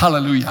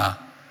 Hallelujah.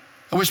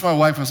 I wish my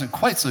wife wasn't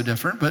quite so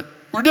different, but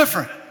we're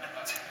different.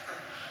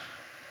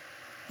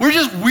 We're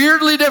just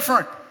weirdly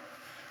different.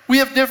 We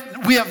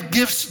have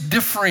gifts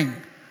differing.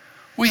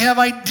 We have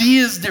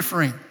ideas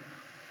differing.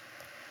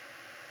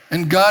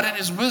 And God in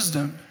his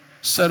wisdom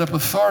set up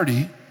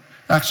authority.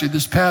 Actually,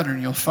 this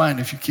pattern you'll find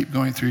if you keep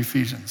going through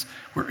Ephesians.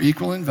 We're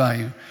equal in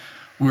value.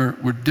 We're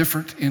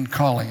different in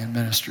calling and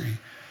ministry.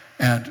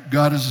 And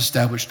God has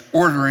established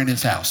order in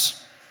his house.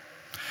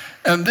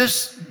 And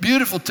this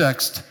beautiful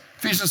text,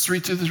 Ephesians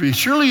 3:2-3,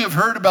 surely you have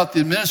heard about the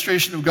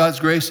administration of God's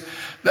grace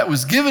that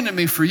was given to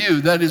me for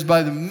you, that is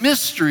by the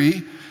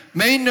mystery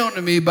made known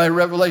to me by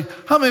revelation.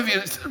 How many of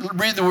you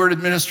read the word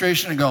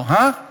administration and go,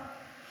 huh?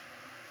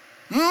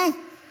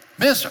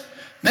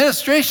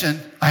 Administration?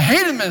 I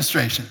hate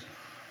administration.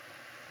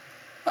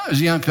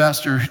 As a young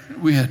pastor,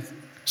 we had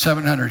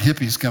 700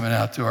 hippies coming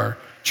out to our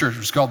church. It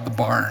was called The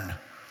Barn.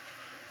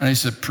 And I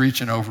used to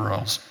preach in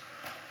overalls.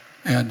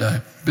 And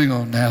big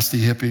old nasty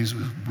hippies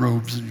with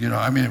robes, and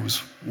it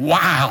was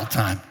wild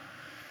time.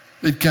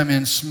 They'd come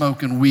in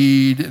smoking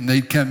weed, and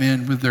they'd come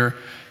in with their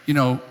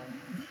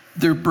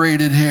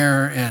braided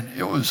hair, and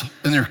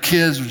their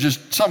kids were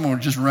someone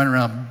would just run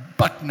around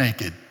buck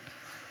naked.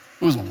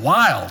 It was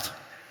wild.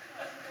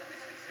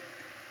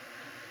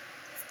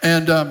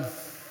 And now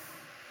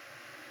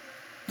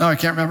I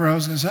can't remember what I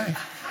was going to say.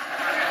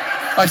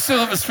 I still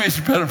have a speech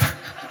impediment.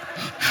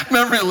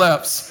 Memory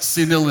lapse,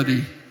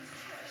 senility.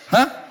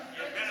 Huh?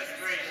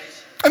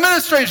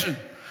 Administration.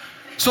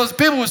 So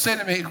people would say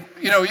to me,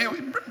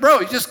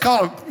 bro, you just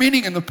call a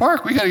meeting in the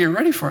park. We got to get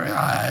ready for it.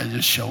 I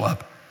just show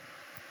up.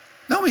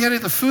 No, we got to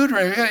get the food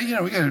ready.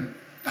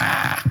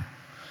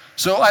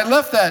 So I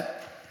left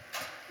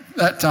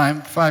that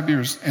time, 5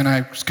 years, and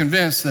I was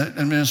convinced that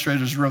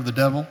administrators were of the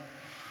devil.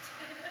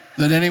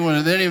 That anyone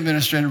with any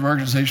administrative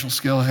organizational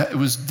skill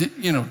was,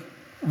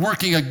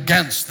 working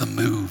against the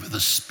move of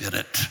the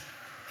Spirit.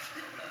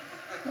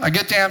 I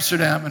get to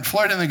Amsterdam, and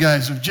Floyd and the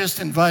guys have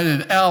just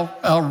invited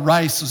Al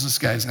Rice was this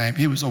guy's name.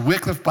 He was a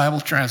Wycliffe Bible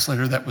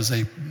translator that was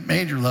a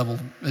major level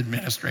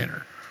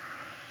administrator.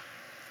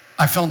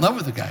 I fell in love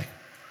with the guy.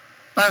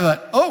 And I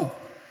thought, oh,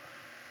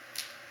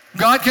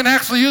 God can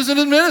actually use an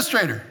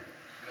administrator.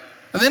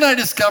 And then I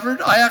discovered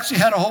I actually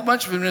had a whole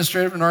bunch of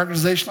administrative and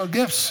organizational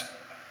gifts.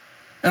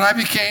 And I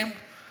became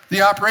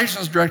the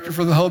operations director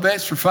for the whole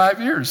base for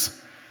 5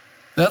 years.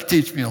 That'll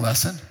teach me a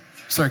lesson.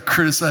 Start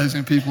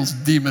criticizing people's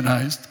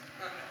demonized.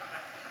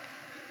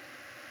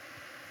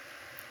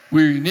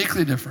 We're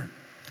uniquely different.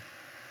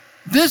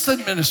 This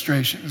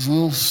administration is a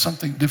little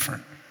something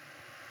different.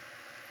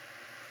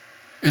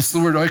 It's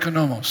the word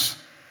oikonomos.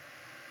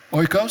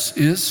 Oikos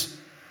is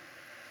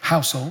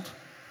household.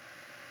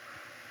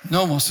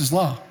 Nomos is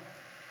law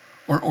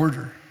or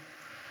order.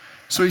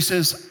 So he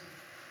says,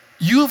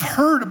 you have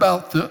heard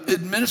about the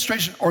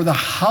administration or the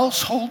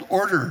household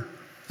order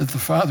that the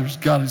Father's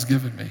God has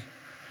given me.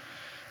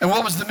 And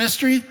what was the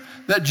mystery?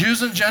 That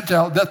Jews and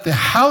Gentiles, that the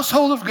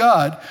household of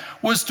God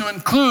was to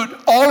include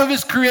all of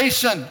his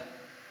creation.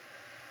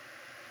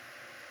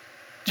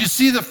 Do you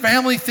see the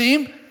family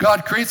theme?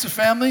 God creates a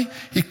family.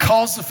 He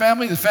calls the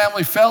family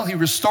fell. He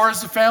restores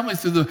the family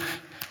through the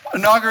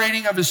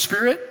inaugurating of his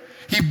Spirit.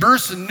 He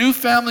births a new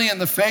family in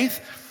the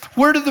faith.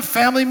 Where did the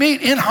family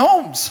meet? In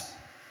homes.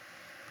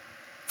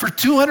 For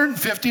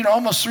 250 to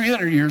almost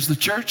 300 years, the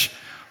church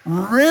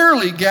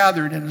rarely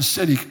gathered in a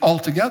city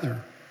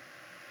altogether.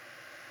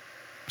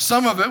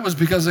 Some of it was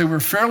because they were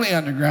fairly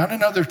underground,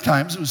 and other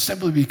times it was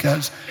simply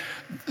because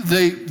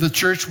the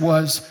church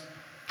was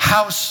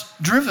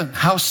house-driven,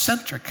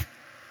 house-centric.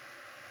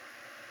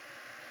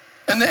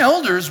 And the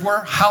elders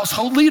were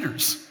household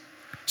leaders.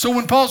 So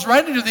when Paul's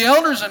writing to the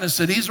elders in a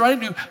city, he's writing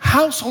to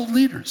household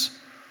leaders.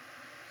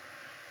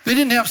 They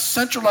didn't have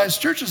centralized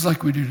churches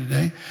like we do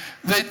today.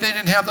 They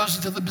didn't have those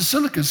until the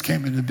basilicas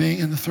came into being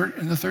in the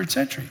third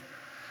century.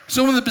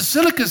 So when the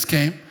basilicas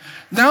came,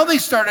 now they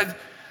started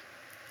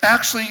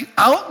actually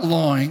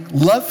outlawing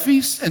love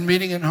feasts and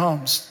meeting in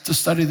homes to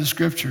study the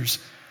scriptures.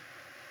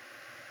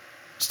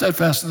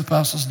 Steadfast in the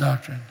apostles'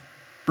 doctrine.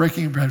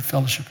 breaking bread,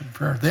 fellowship, and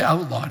prayer. They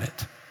outlawed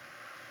it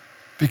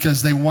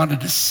because they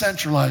wanted to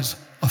centralize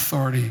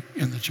authority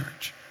in the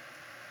church.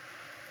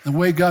 The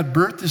way God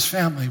birthed this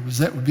family was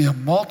that it would be a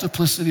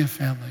multiplicity of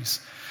families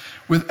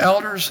with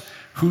elders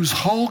whose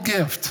whole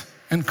gift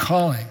and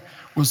calling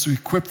was to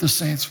equip the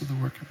saints for the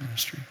work of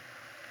ministry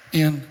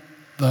in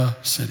the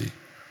city.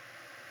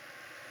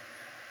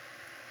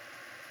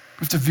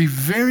 We have to be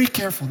very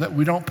careful that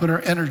we don't put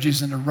our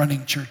energies into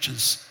running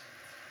churches.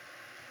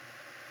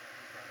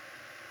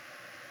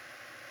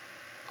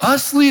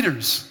 Us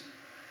leaders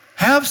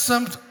have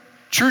some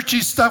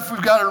churchy stuff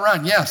we've got to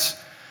run,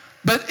 yes,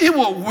 but it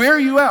will wear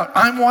you out.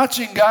 I'm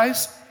watching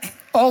guys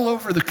all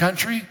over the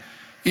country,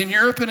 in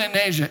Europe and in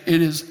Asia.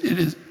 It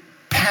is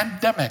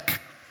pandemic.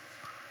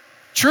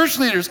 Church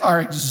leaders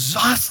are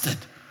exhausted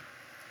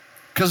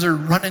because they're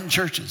running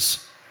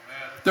churches.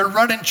 They're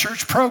running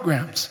church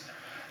programs.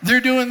 They're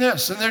doing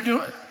this and they're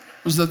doing.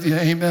 Was that the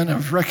amen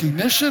of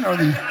recognition or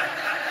the?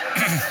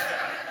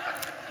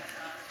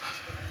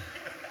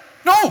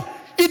 No,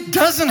 it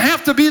doesn't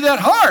have to be that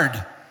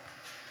hard.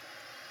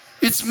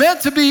 It's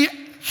meant to be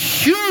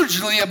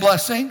hugely a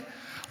blessing,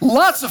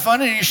 lots of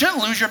fun, and you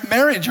shouldn't lose your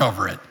marriage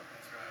over it.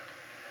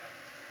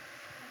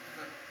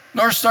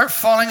 Nor start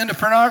falling into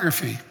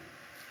pornography.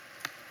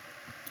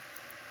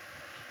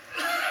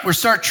 Or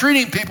start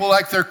treating people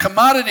like they're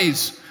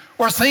commodities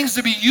or things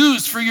to be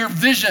used for your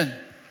vision.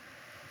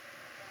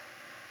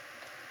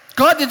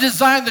 God did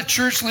design the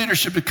church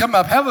leadership to come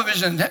up, have a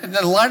vision, and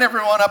then line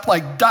everyone up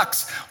like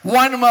ducks,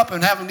 wind them up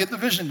and have them get the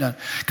vision done.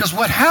 Because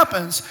what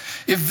happens,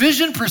 if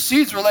vision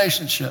precedes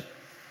relationship,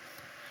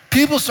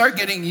 people start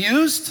getting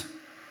used.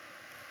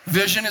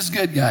 Vision is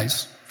good,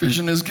 guys.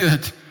 Vision is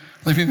good.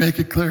 Let me make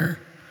it clear.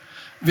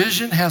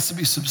 Vision has to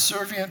be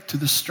subservient to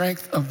the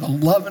strength of the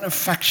love and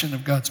affection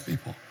of God's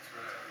people.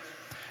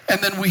 And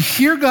then we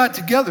hear God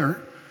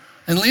together,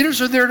 and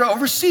leaders are there to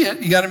oversee it.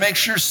 You got to make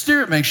sure,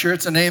 steer it, make sure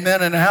it's an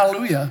amen and a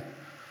hallelujah.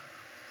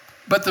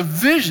 But the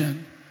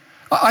vision,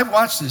 I've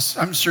watched this,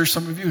 I'm sure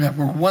some of you have,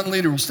 where one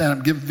leader will stand up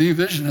and give the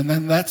vision, and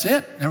then that's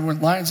it. Everyone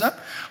lines up.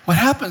 What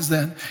happens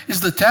then is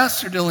the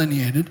tasks are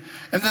delineated,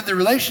 and then the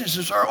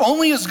relationships are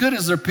only as good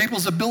as their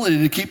people's ability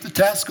to keep the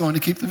task going, to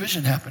keep the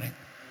vision happening.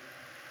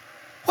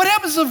 What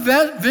happens if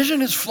that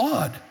vision is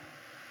flawed?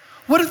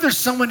 What if there's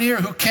someone here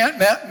who can't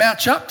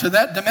match up to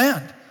that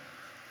demand?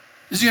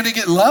 Is he going to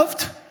get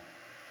loved?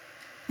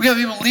 We have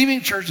people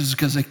leaving churches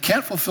because they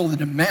can't fulfill the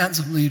demands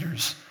of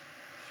leaders.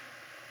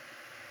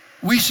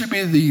 We should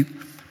be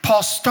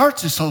Paul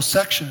starts this whole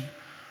section.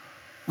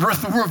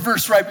 The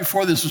verse right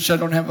before this, which I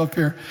don't have up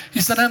here.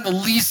 He said, I'm the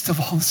least of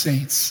all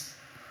saints.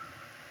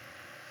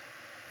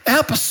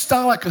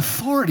 Apostolic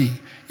authority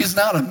is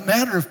not a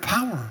matter of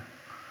power.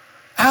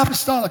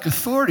 Apostolic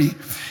authority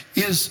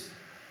is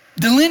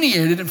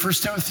delineated in 1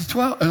 Timothy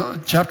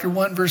 12, chapter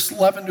 1, verse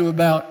 11 to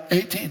about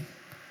 18.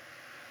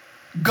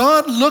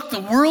 God looked the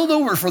world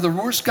over for the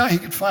worst guy he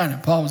could find,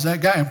 and Paul was that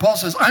guy. And Paul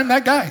says, I'm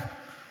that guy.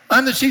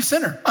 I'm the chief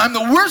sinner. I'm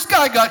the worst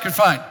guy God could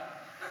find.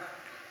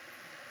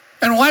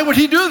 And why would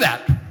he do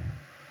that?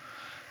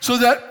 So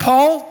that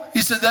Paul,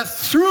 he said that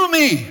through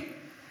me,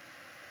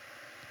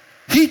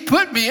 he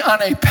put me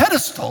on a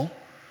pedestal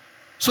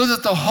so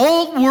that the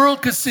whole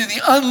world could see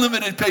the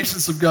unlimited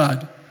patience of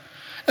God.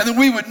 And then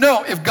we would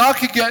know if God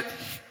could get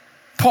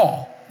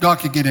Paul, God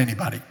could get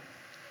anybody.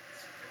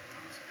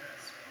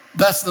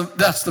 That's the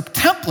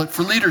template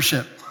for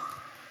leadership.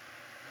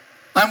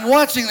 I'm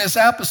watching this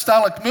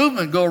apostolic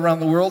movement go around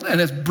the world, and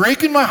it's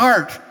breaking my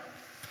heart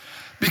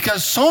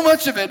because so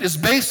much of it is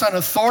based on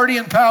authority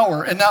and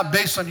power and not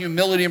based on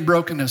humility and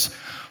brokenness.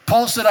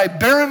 Paul said, I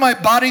bear in my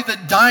body the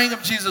dying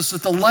of Jesus,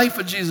 that the life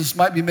of Jesus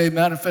might be made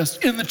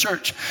manifest in the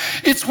church.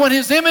 It's when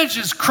his image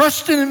is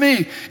crushed into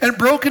me and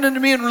broken into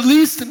me and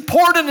released and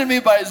poured into me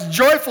by his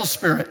joyful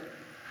spirit.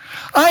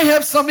 I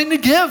have something to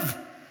give.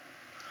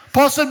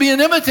 Paul said, be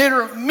an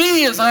imitator of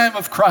me as I am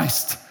of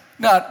Christ.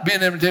 Not be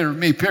an imitator of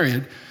me,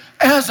 period.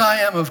 As I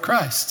am of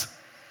Christ.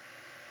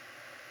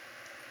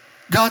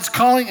 God's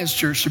calling his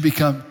church to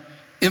become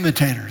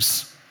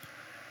imitators.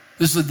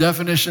 This is the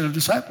definition of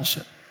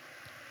discipleship.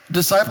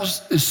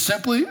 Disciples is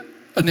simply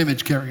an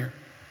image carrier.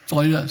 That's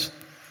all he does.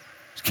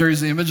 He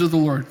carries the image of the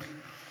Lord.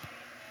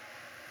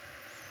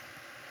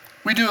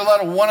 We do a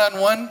lot of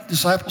one-on-one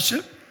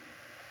discipleship.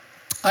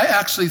 I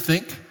actually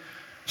think,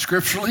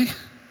 scripturally,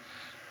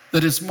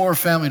 that it's more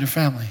family to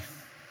family.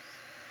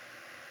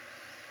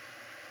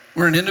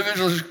 We're an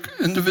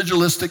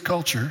individualistic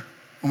culture,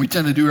 and we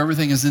tend to do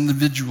everything as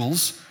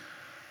individuals.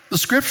 The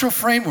scriptural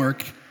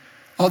framework,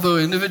 although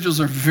individuals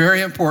are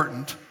very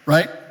important,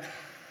 right?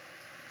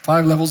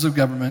 5 levels of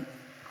government: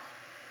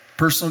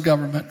 personal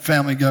government,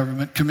 family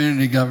government,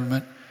 community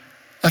government,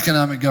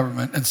 economic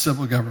government, and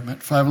civil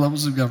government. 5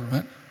 levels of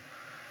government.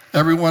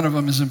 Every one of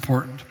them is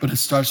important, but it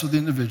starts with the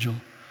individual.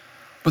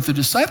 But the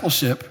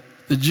discipleship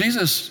that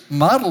Jesus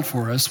modeled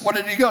for us, what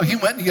did he go? He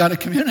went and he got a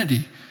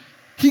community.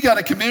 He got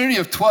a community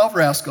of 12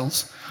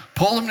 rascals,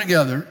 pulled them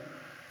together,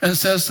 and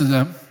says to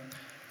them,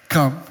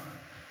 come,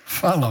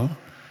 follow,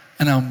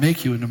 and I'll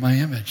make you into my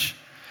image.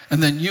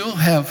 And then you'll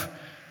have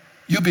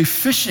you'll be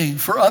fishing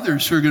for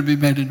others who are going to be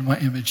made into my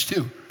image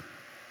too.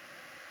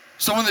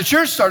 So when the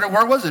church started,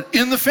 where was it?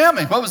 In the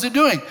family. What was it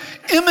doing?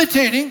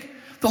 Imitating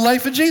the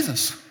life of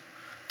Jesus.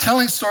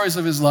 Telling stories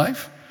of his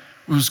life.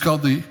 It was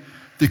called the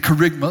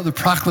kerygma, the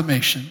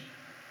proclamation.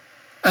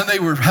 And they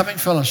were having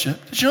fellowship.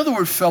 Did you know the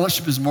word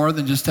fellowship is more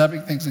than just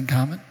having things in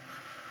common?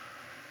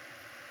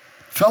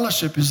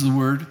 Fellowship is the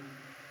word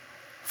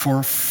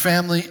for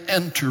family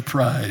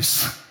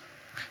enterprise.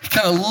 It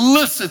kind of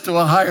lifts it to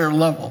a higher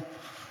level.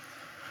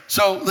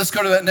 So let's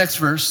go to that next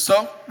verse.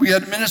 So we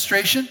had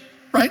administration,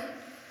 right?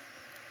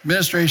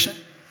 Administration,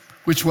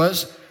 which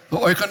was the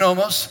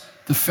oikonomos,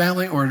 the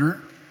family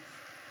order.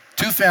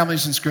 Two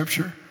families in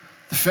Scripture,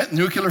 the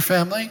nuclear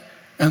family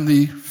and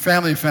the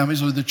family of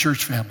families, or the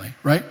church family,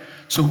 right?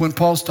 So when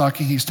Paul's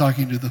talking, he's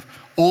talking to the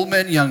old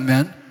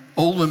men,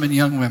 old women,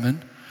 young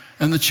women,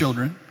 and the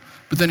children.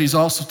 But then he's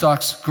also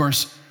talks, of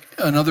course,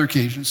 on other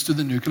occasions to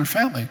the nuclear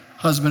family,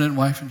 husband and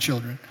wife and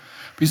children.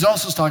 But he's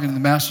also talking to the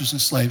masters and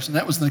slaves, and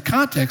that was in the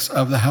context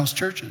of the house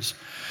churches.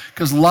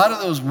 Because a lot of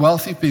those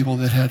wealthy people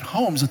that had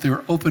homes that they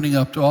were opening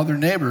up to all their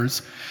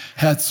neighbors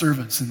had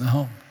servants in the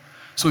home.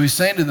 So he's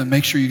saying to them,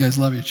 make sure you guys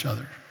love each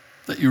other,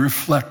 that you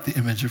reflect the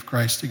image of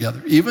Christ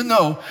together. Even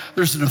though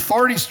there's an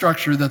authority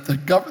structure that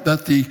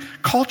the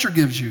culture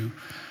gives you,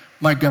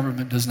 my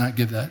government does not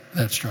give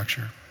that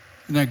structure.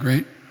 Isn't that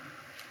great?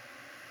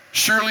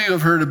 Surely you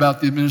have heard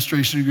about the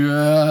administration.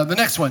 The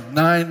next one,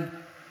 9,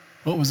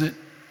 what was it?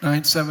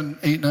 9, 7,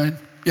 8, 9?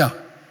 Yeah.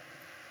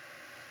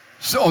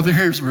 So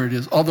here's where it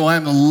is. Although I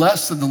am the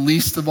less than the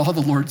least of all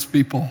the Lord's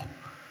people.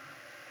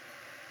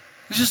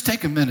 Just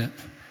take a minute.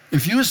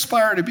 If you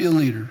aspire to be a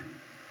leader,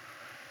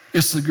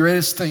 it's the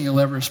greatest thing you'll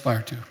ever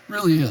aspire to. It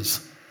really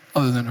is,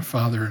 other than a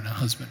father and a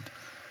husband.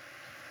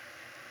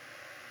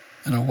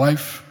 And a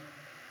wife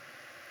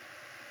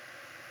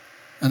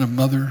and a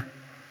mother.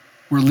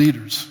 We're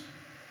leaders.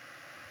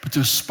 But to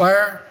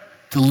aspire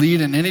to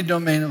lead in any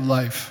domain of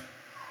life,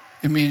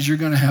 it means you're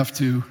going to have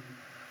to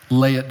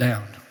lay it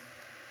down.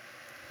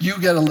 You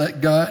got to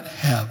let God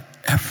have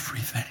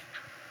everything.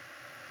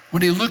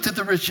 When he looked at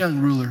the rich young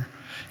ruler,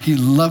 he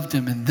loved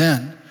him, and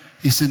then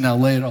he said, now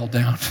lay it all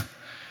down.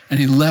 And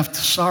he left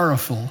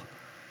sorrowful.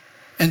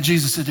 And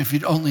Jesus said, if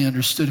you'd only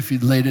understood, if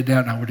you'd laid it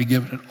down, I would have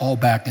given it all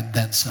back and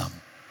then some.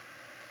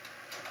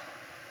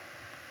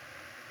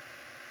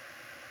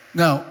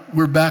 Now,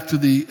 we're back to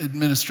the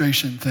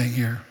administration thing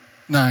here.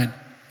 9.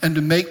 And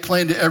to make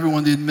plain to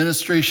everyone the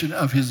administration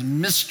of his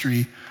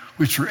mystery,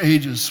 which for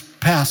ages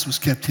past was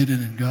kept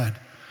hidden in God.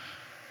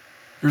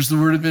 There's the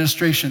word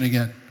administration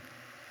again.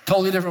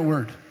 Totally different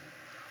word.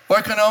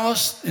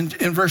 Oikonomos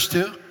in verse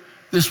 2,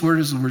 this word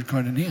is the word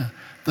koinonia.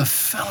 The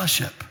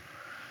fellowship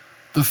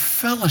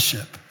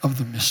of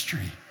the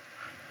mystery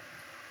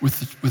with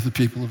the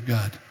people of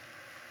God.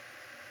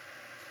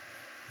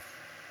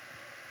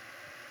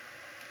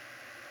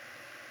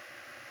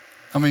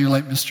 How many of you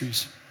like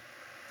mysteries?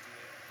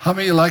 How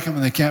many of you like them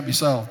when they can't be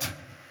solved?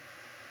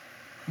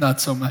 Not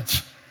so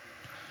much.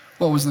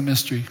 What was the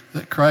mystery?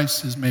 That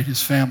Christ has made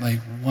his family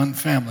one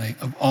family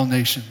of all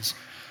nations,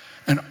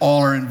 and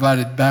all are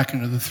invited back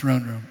into the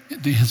throne room,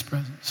 into his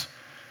presence.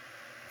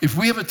 If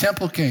we have a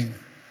temple king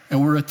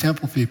and we're a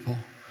temple people,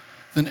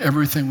 then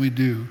everything we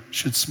do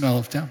should smell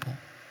of temple.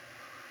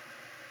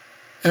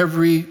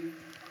 Every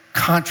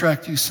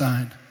contract you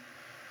sign,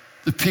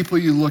 the people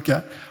you look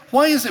at.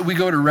 Why is it we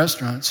go to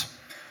restaurants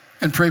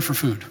and pray for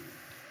food?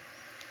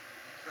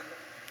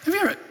 Have you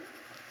ever,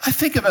 I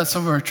think about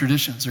some of our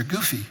traditions, they're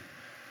goofy.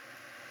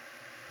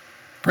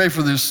 Pray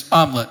for this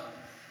omelet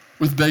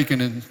with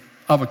bacon and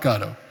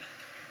avocado.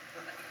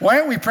 Why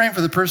aren't we praying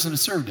for the person who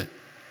served it?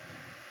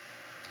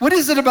 What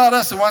is it about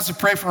us that wants to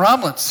pray for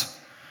omelets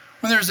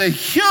when there's a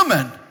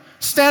human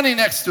standing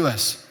next to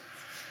us?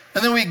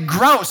 And then we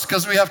grouse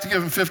because we have to give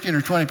them 15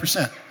 or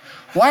 20%.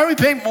 Why are we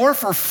paying more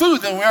for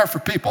food than we are for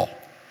people?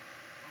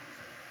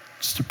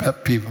 Just a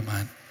pet peeve of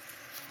mine.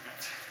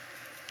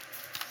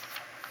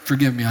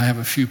 Forgive me, I have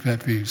a few pet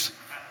peeves.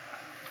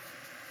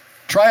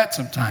 Try it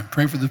sometime.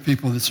 Pray for the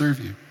people that serve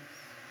you.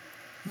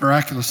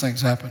 Miraculous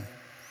things happen.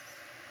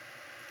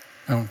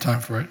 I don't have time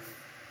for it.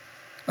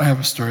 I have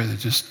a story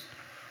that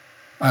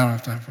I don't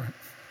have time for it.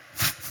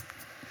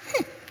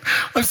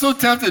 I'm so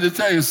tempted to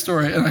tell you a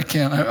story, and I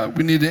can't.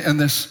 We need to end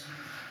this,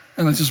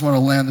 and I just want to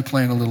land the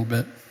plane a little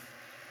bit.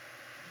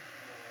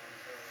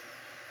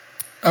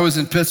 I was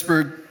in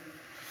Pittsburgh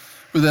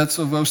with Ed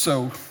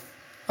Silvoso.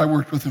 I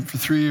worked with him for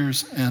 3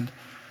 years, and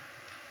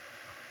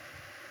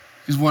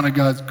he's one of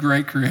God's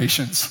great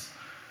creations.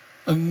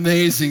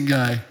 Amazing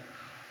guy.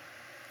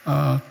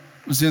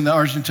 Was in the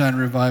Argentine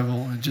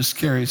revival and just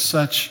carries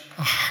such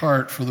a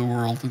heart for the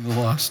world and the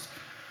lost.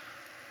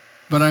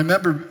 But I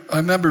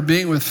remember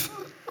being with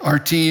our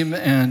team,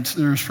 and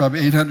there was probably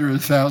 800 or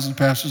 1,000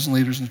 pastors and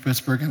leaders in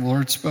Pittsburgh, and the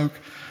Lord spoke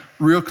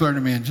real clear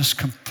to me and just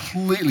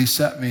completely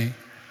set me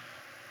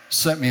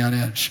on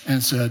edge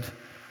and said,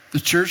 the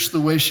church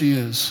the way she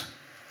is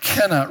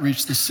cannot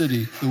reach the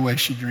city the way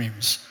she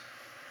dreams.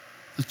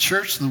 The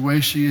church the way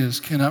she is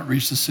cannot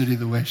reach the city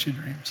the way she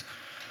dreams.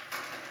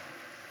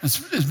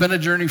 It's been a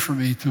journey for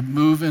me to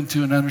move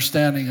into an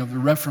understanding of the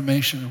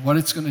Reformation, of what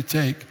it's going to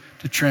take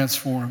to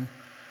transform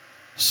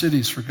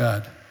cities for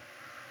God.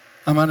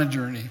 I'm on a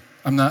journey.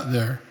 I'm not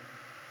there.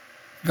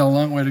 Got a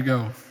long way to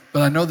go.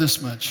 But I know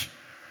this much.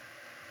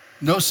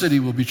 No city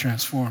will be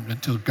transformed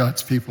until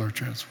God's people are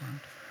transformed.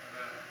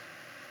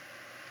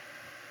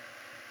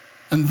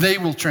 And they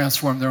will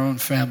transform their own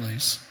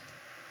families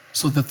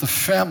so that the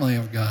family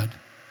of God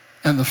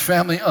and the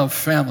family of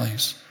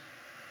families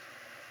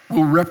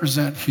will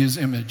represent his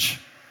image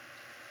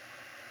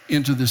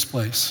into this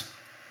place.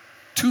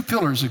 2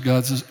 pillars that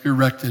God's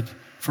erected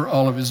for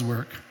all of his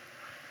work.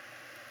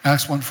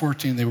 Acts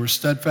 1:14, they were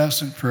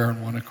steadfast in prayer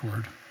in one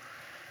accord.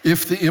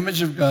 If the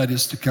image of God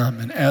is to come,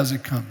 and as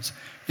it comes,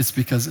 it's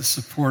because it's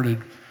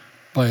supported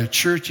by a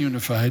church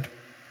unified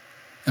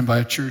and by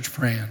a church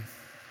praying.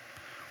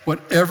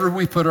 Whatever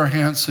we put our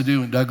hands to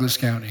do in Douglas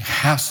County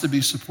has to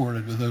be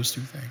supported with those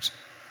 2 things.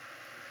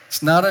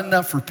 It's not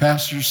enough for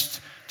pastors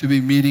to be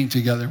meeting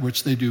together,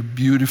 which they do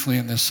beautifully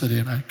in this city,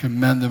 and I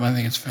commend them. I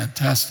think it's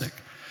fantastic.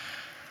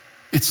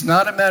 It's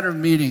not a matter of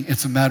meeting.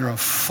 It's a matter of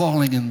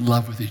falling in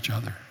love with each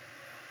other.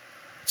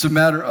 It's a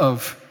matter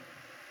of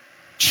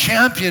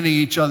championing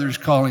each other's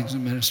callings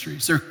and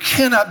ministries. There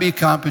cannot be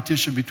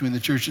competition between the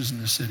churches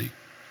in the city.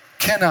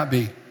 Cannot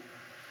be.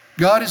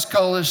 God has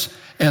called us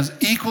as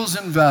equals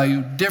in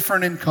value,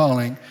 different in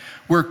calling.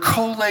 We're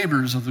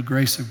co-laborers of the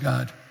grace of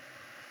God.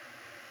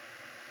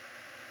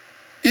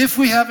 If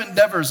we have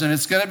endeavors, and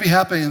it's going to be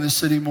happening in this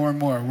city more and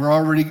more, we're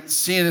already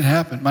seeing it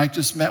happen. Mike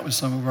just met with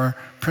some of our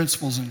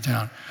principals in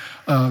town.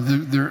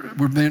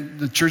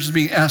 The church is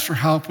being asked for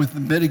help with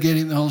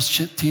mitigating the whole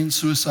teen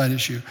suicide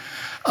issue.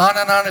 On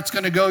and on it's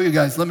going to go, you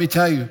guys. Let me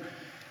tell you,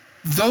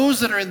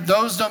 those that are in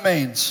those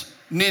domains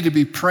need to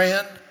be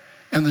praying,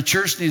 and the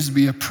church needs to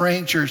be a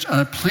praying church.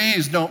 And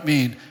please don't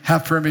mean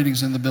have prayer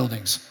meetings in the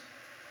buildings.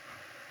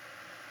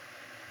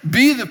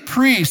 Be the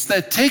priests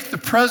that take the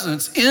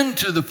presence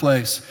into the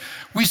place.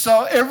 We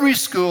saw every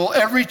school,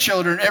 every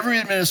children, every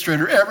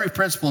administrator, every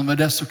principal in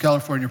Modesto,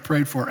 California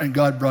prayed for, and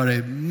God brought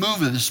a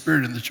move of the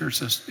Spirit in the church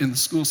system, in the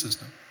school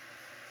system.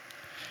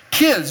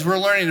 Kids were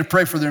learning to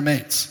pray for their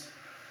mates.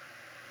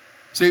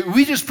 See,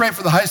 we just pray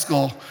for the high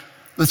school.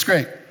 That's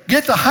great.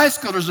 Get the high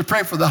schoolers to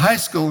pray for the high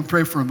school and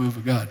pray for a move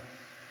of God.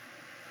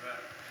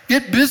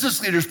 Get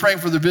business leaders praying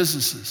for their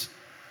businesses.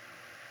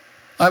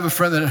 I have a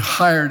friend that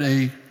hired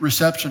a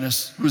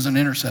receptionist who was an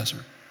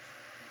intercessor.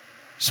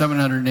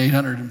 700 and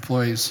 800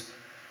 employees.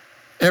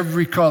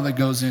 Every call that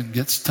goes in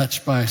gets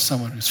touched by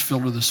someone who's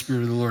filled with the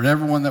Spirit of the Lord.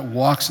 Everyone that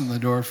walks in the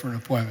door for an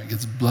appointment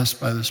gets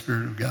blessed by the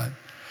Spirit of God.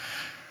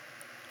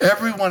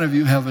 Every one of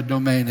you have a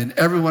domain, and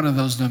every one of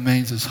those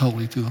domains is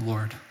holy to the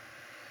Lord.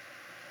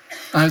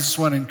 I just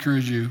want to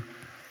encourage you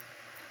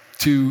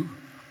to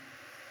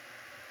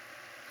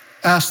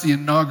ask the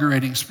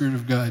inaugurating Spirit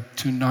of God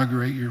to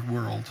inaugurate your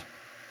world.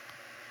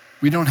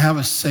 We don't have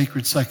a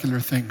sacred, secular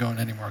thing going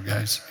anymore,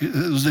 guys.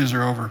 Those days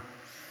are over.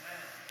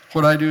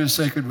 What I do is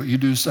sacred, what you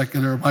do is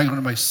secular. I go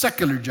to my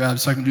secular job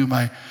so I can do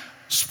my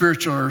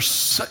spiritual or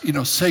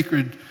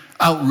sacred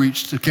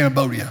outreach to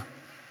Cambodia.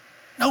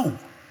 No.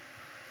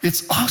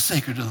 It's all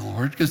sacred to the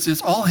Lord because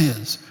it's all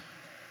his.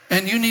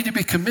 And you need to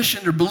be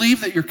commissioned or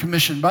believe that you're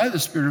commissioned by the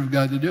Spirit of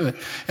God to do it.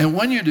 And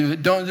when you do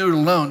it, don't do it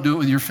alone. Do it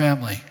with your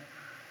family.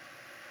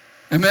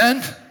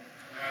 Amen?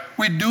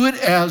 We do it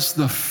as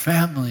the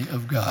family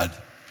of God.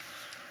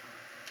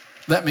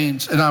 That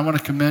means, and I want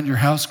to commend your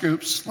house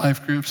groups,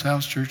 life groups,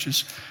 house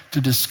churches,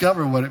 to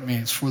discover what it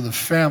means for the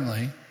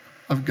family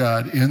of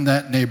God in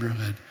that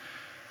neighborhood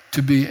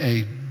to be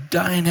a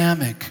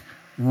dynamic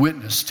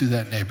witness to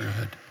that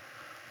neighborhood.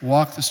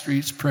 Walk the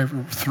streets, pray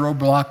for, throw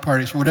block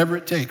parties, whatever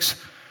it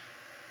takes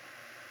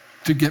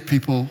to get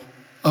people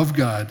of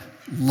God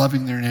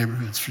loving their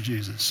neighborhoods for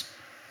Jesus.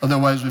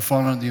 Otherwise, we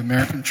fall into the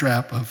American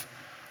trap of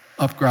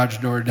up garage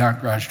door, down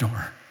garage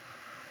door,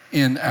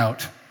 in,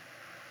 out.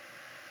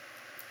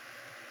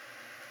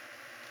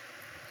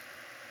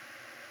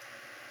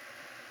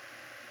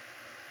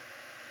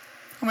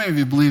 How many of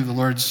you believe the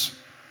Lord's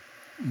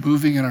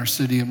moving in our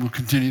city and will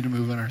continue to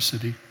move in our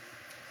city?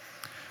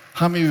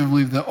 How many of you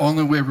believe the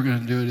only way we're going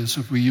to do it is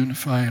if we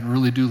unify and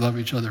really do love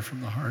each other from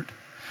the heart?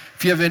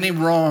 If you have any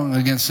wrong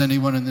against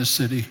anyone in this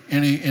city,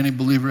 any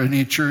believer,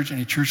 any church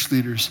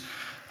leaders,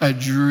 I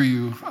adjure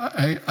you,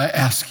 I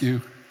ask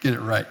you, get it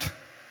right.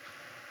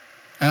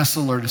 Ask the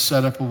Lord to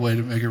set up a way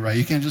to make it right.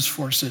 You can't just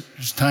force it.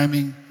 There's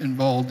timing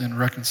involved in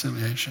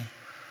reconciliation.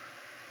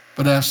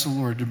 But ask the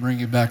Lord to bring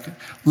you back.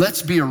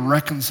 Let's be a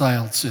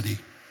reconciled city.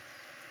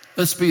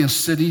 Let's be a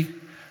city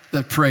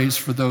that prays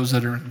for those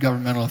that are in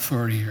governmental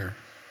authority here.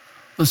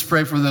 Let's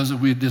pray for those that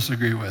we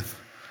disagree with.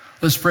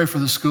 Let's pray for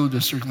the school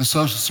district and the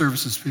social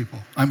services people.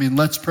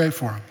 Let's pray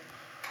for them.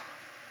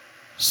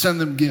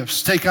 Send them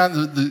gifts. Take on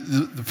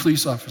the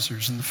police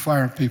officers and the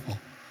fire people.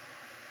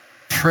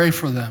 Pray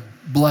for them.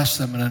 Bless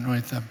them and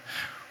anoint them.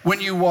 When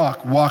you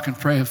walk and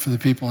pray for the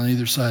people on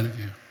either side of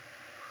you.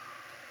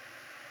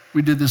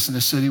 We did this in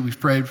the city. We've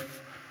prayed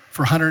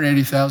for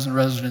 180,000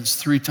 residents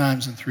 3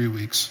 times in 3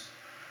 weeks.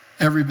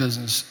 Every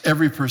business,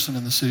 every person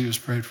in the city was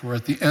prayed for.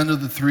 At the end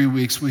of the 3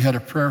 weeks, we had a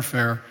prayer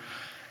fair,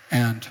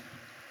 and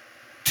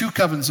 2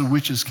 covens of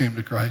witches came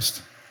to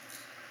Christ.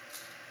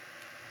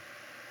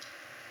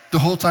 The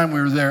whole time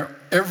we were there,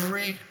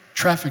 every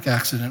traffic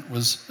accident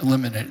was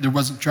eliminated. There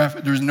wasn't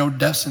traffic. There was no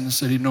deaths in the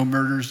city, no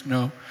murders,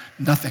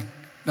 nothing.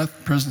 The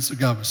presence of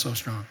God was so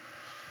strong.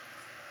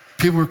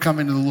 People were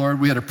coming to the Lord.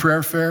 We had a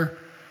prayer fair.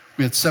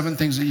 We had 7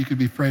 things that you could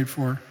be prayed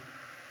for.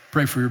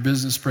 Pray for your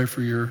business, pray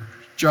for your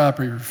job,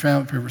 pray for your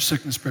family, pray for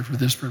sickness, pray for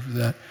this, pray for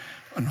that.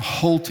 And the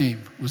whole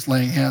team was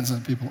laying hands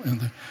on people.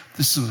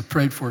 This is a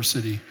prayed for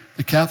city.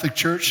 The Catholic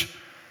Church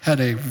had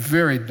a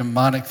very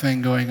demonic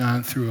thing going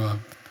on through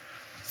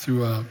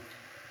a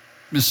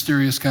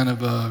mysterious kind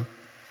of a,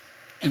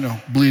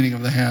 bleeding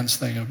of the hands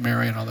thing of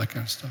Mary and all that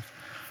kind of stuff.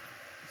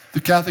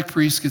 The Catholic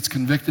priest gets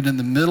convicted in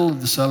the middle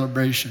of the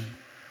celebration,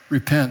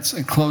 repents,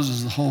 and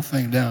closes the whole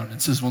thing down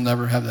and says, we'll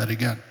never have that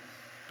again.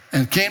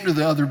 And came to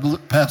the other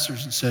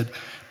pastors and said,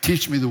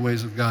 teach me the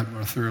ways of God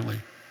more thoroughly.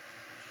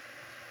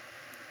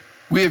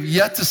 We have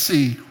yet to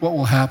see what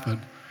will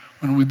happen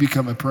when we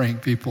become a praying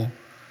people.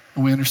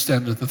 And we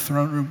understand that the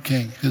throne room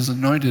king has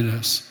anointed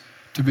us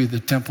to be the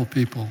temple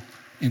people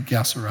in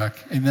Castle Rock.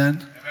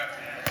 Amen?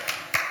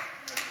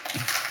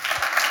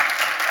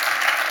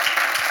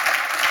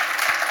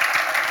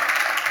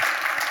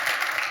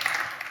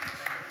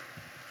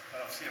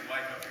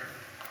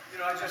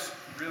 I just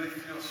really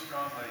feel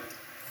strongly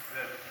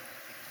that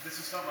this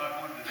is something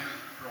I've wanted to do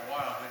for a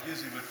while, but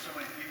usually with so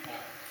many people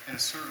in a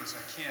service,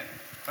 I can't.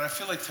 But I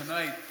feel like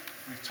tonight,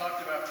 we've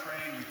talked about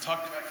praying, we've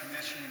talked about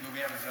commissioning, but we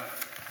haven't done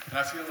it. And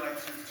I feel like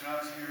since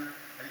John's here,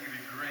 I think it'd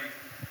be great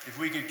if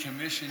we could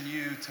commission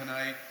you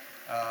tonight.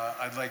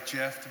 I'd like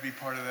Jeff to be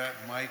part of that,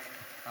 and Mike.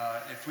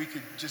 If we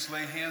could just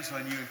lay hands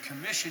on you and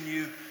commission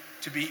you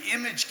to be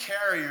image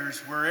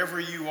carriers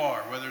wherever you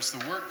are, whether it's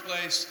the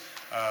workplace,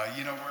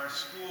 where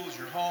schools,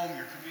 your home,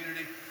 your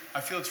community. I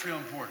feel it's real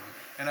important.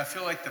 And I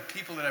feel like the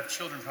people that have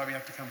children probably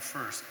have to come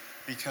first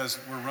because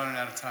we're running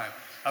out of time.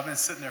 I've been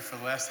sitting there for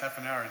the last half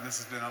an hour, and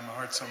this has been on my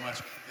heart so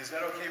much. Is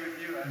that okay with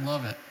you?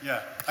 Love it.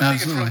 Yeah. I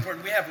think it's real Absolutely.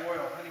 important. We have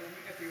oil. Honey, can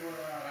we get the oil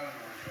out? I don't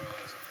know where the oil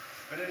is.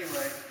 But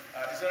anyway,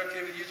 is that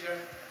okay with you, Jeff?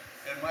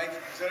 And Mike,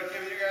 is that okay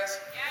with you guys?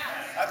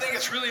 Yeah. I think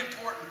it's really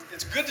important.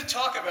 It's good to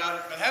talk about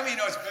it, but how many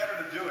know it's better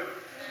to do it?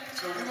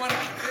 So we want to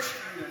commission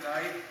you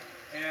tonight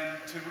and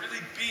to really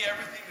be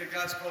everything that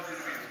God's called you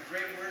to be. It's a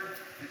great word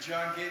that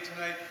John gave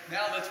tonight.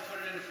 Now let's put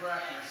it into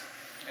practice.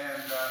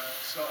 And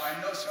so I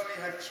know some of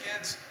you have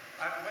kids.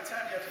 What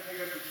time do you have to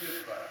pick up your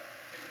kids by?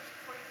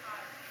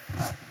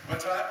 8:45.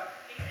 What time?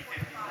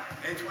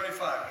 8:45.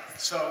 8:25.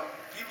 So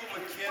people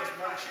with kids,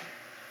 why don't you?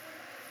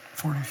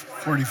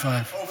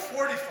 45. Oh,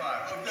 45.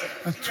 Oh,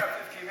 good. You got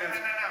 15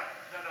 minutes.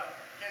 No.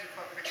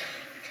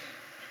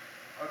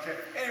 Okay.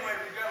 Anyway,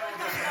 we've got a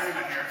little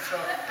disagreement here. So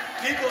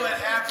people that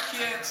have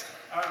kids,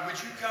 would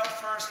you come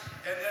first?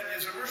 And then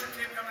is the worship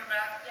team coming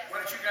back? Yes. Why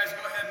don't you guys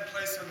go ahead and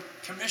play some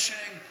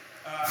commissioning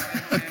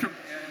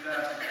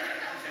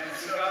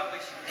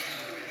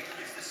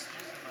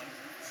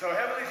so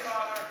Heavenly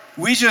Father,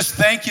 we just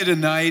thank you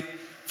tonight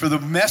for the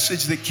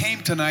message that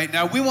came tonight.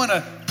 Now we want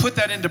to put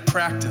that into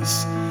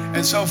practice.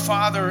 And so,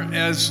 Father,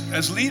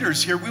 as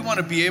leaders here, we want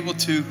to be able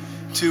to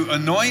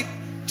anoint,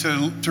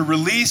 to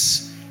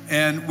release,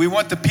 and we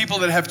want the people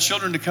that have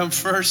children to come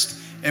first.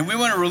 And we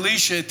want to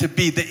release you to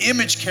be the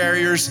image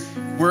carriers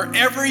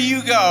wherever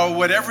you go,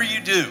 whatever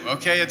you do,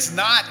 okay? It's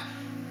not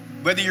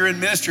whether you're in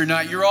ministry or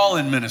not, you're all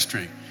in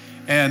ministry.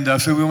 And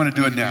so we want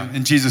to do it now,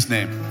 in Jesus'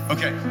 name.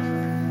 Okay.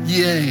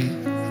 Yay.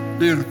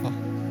 Beautiful.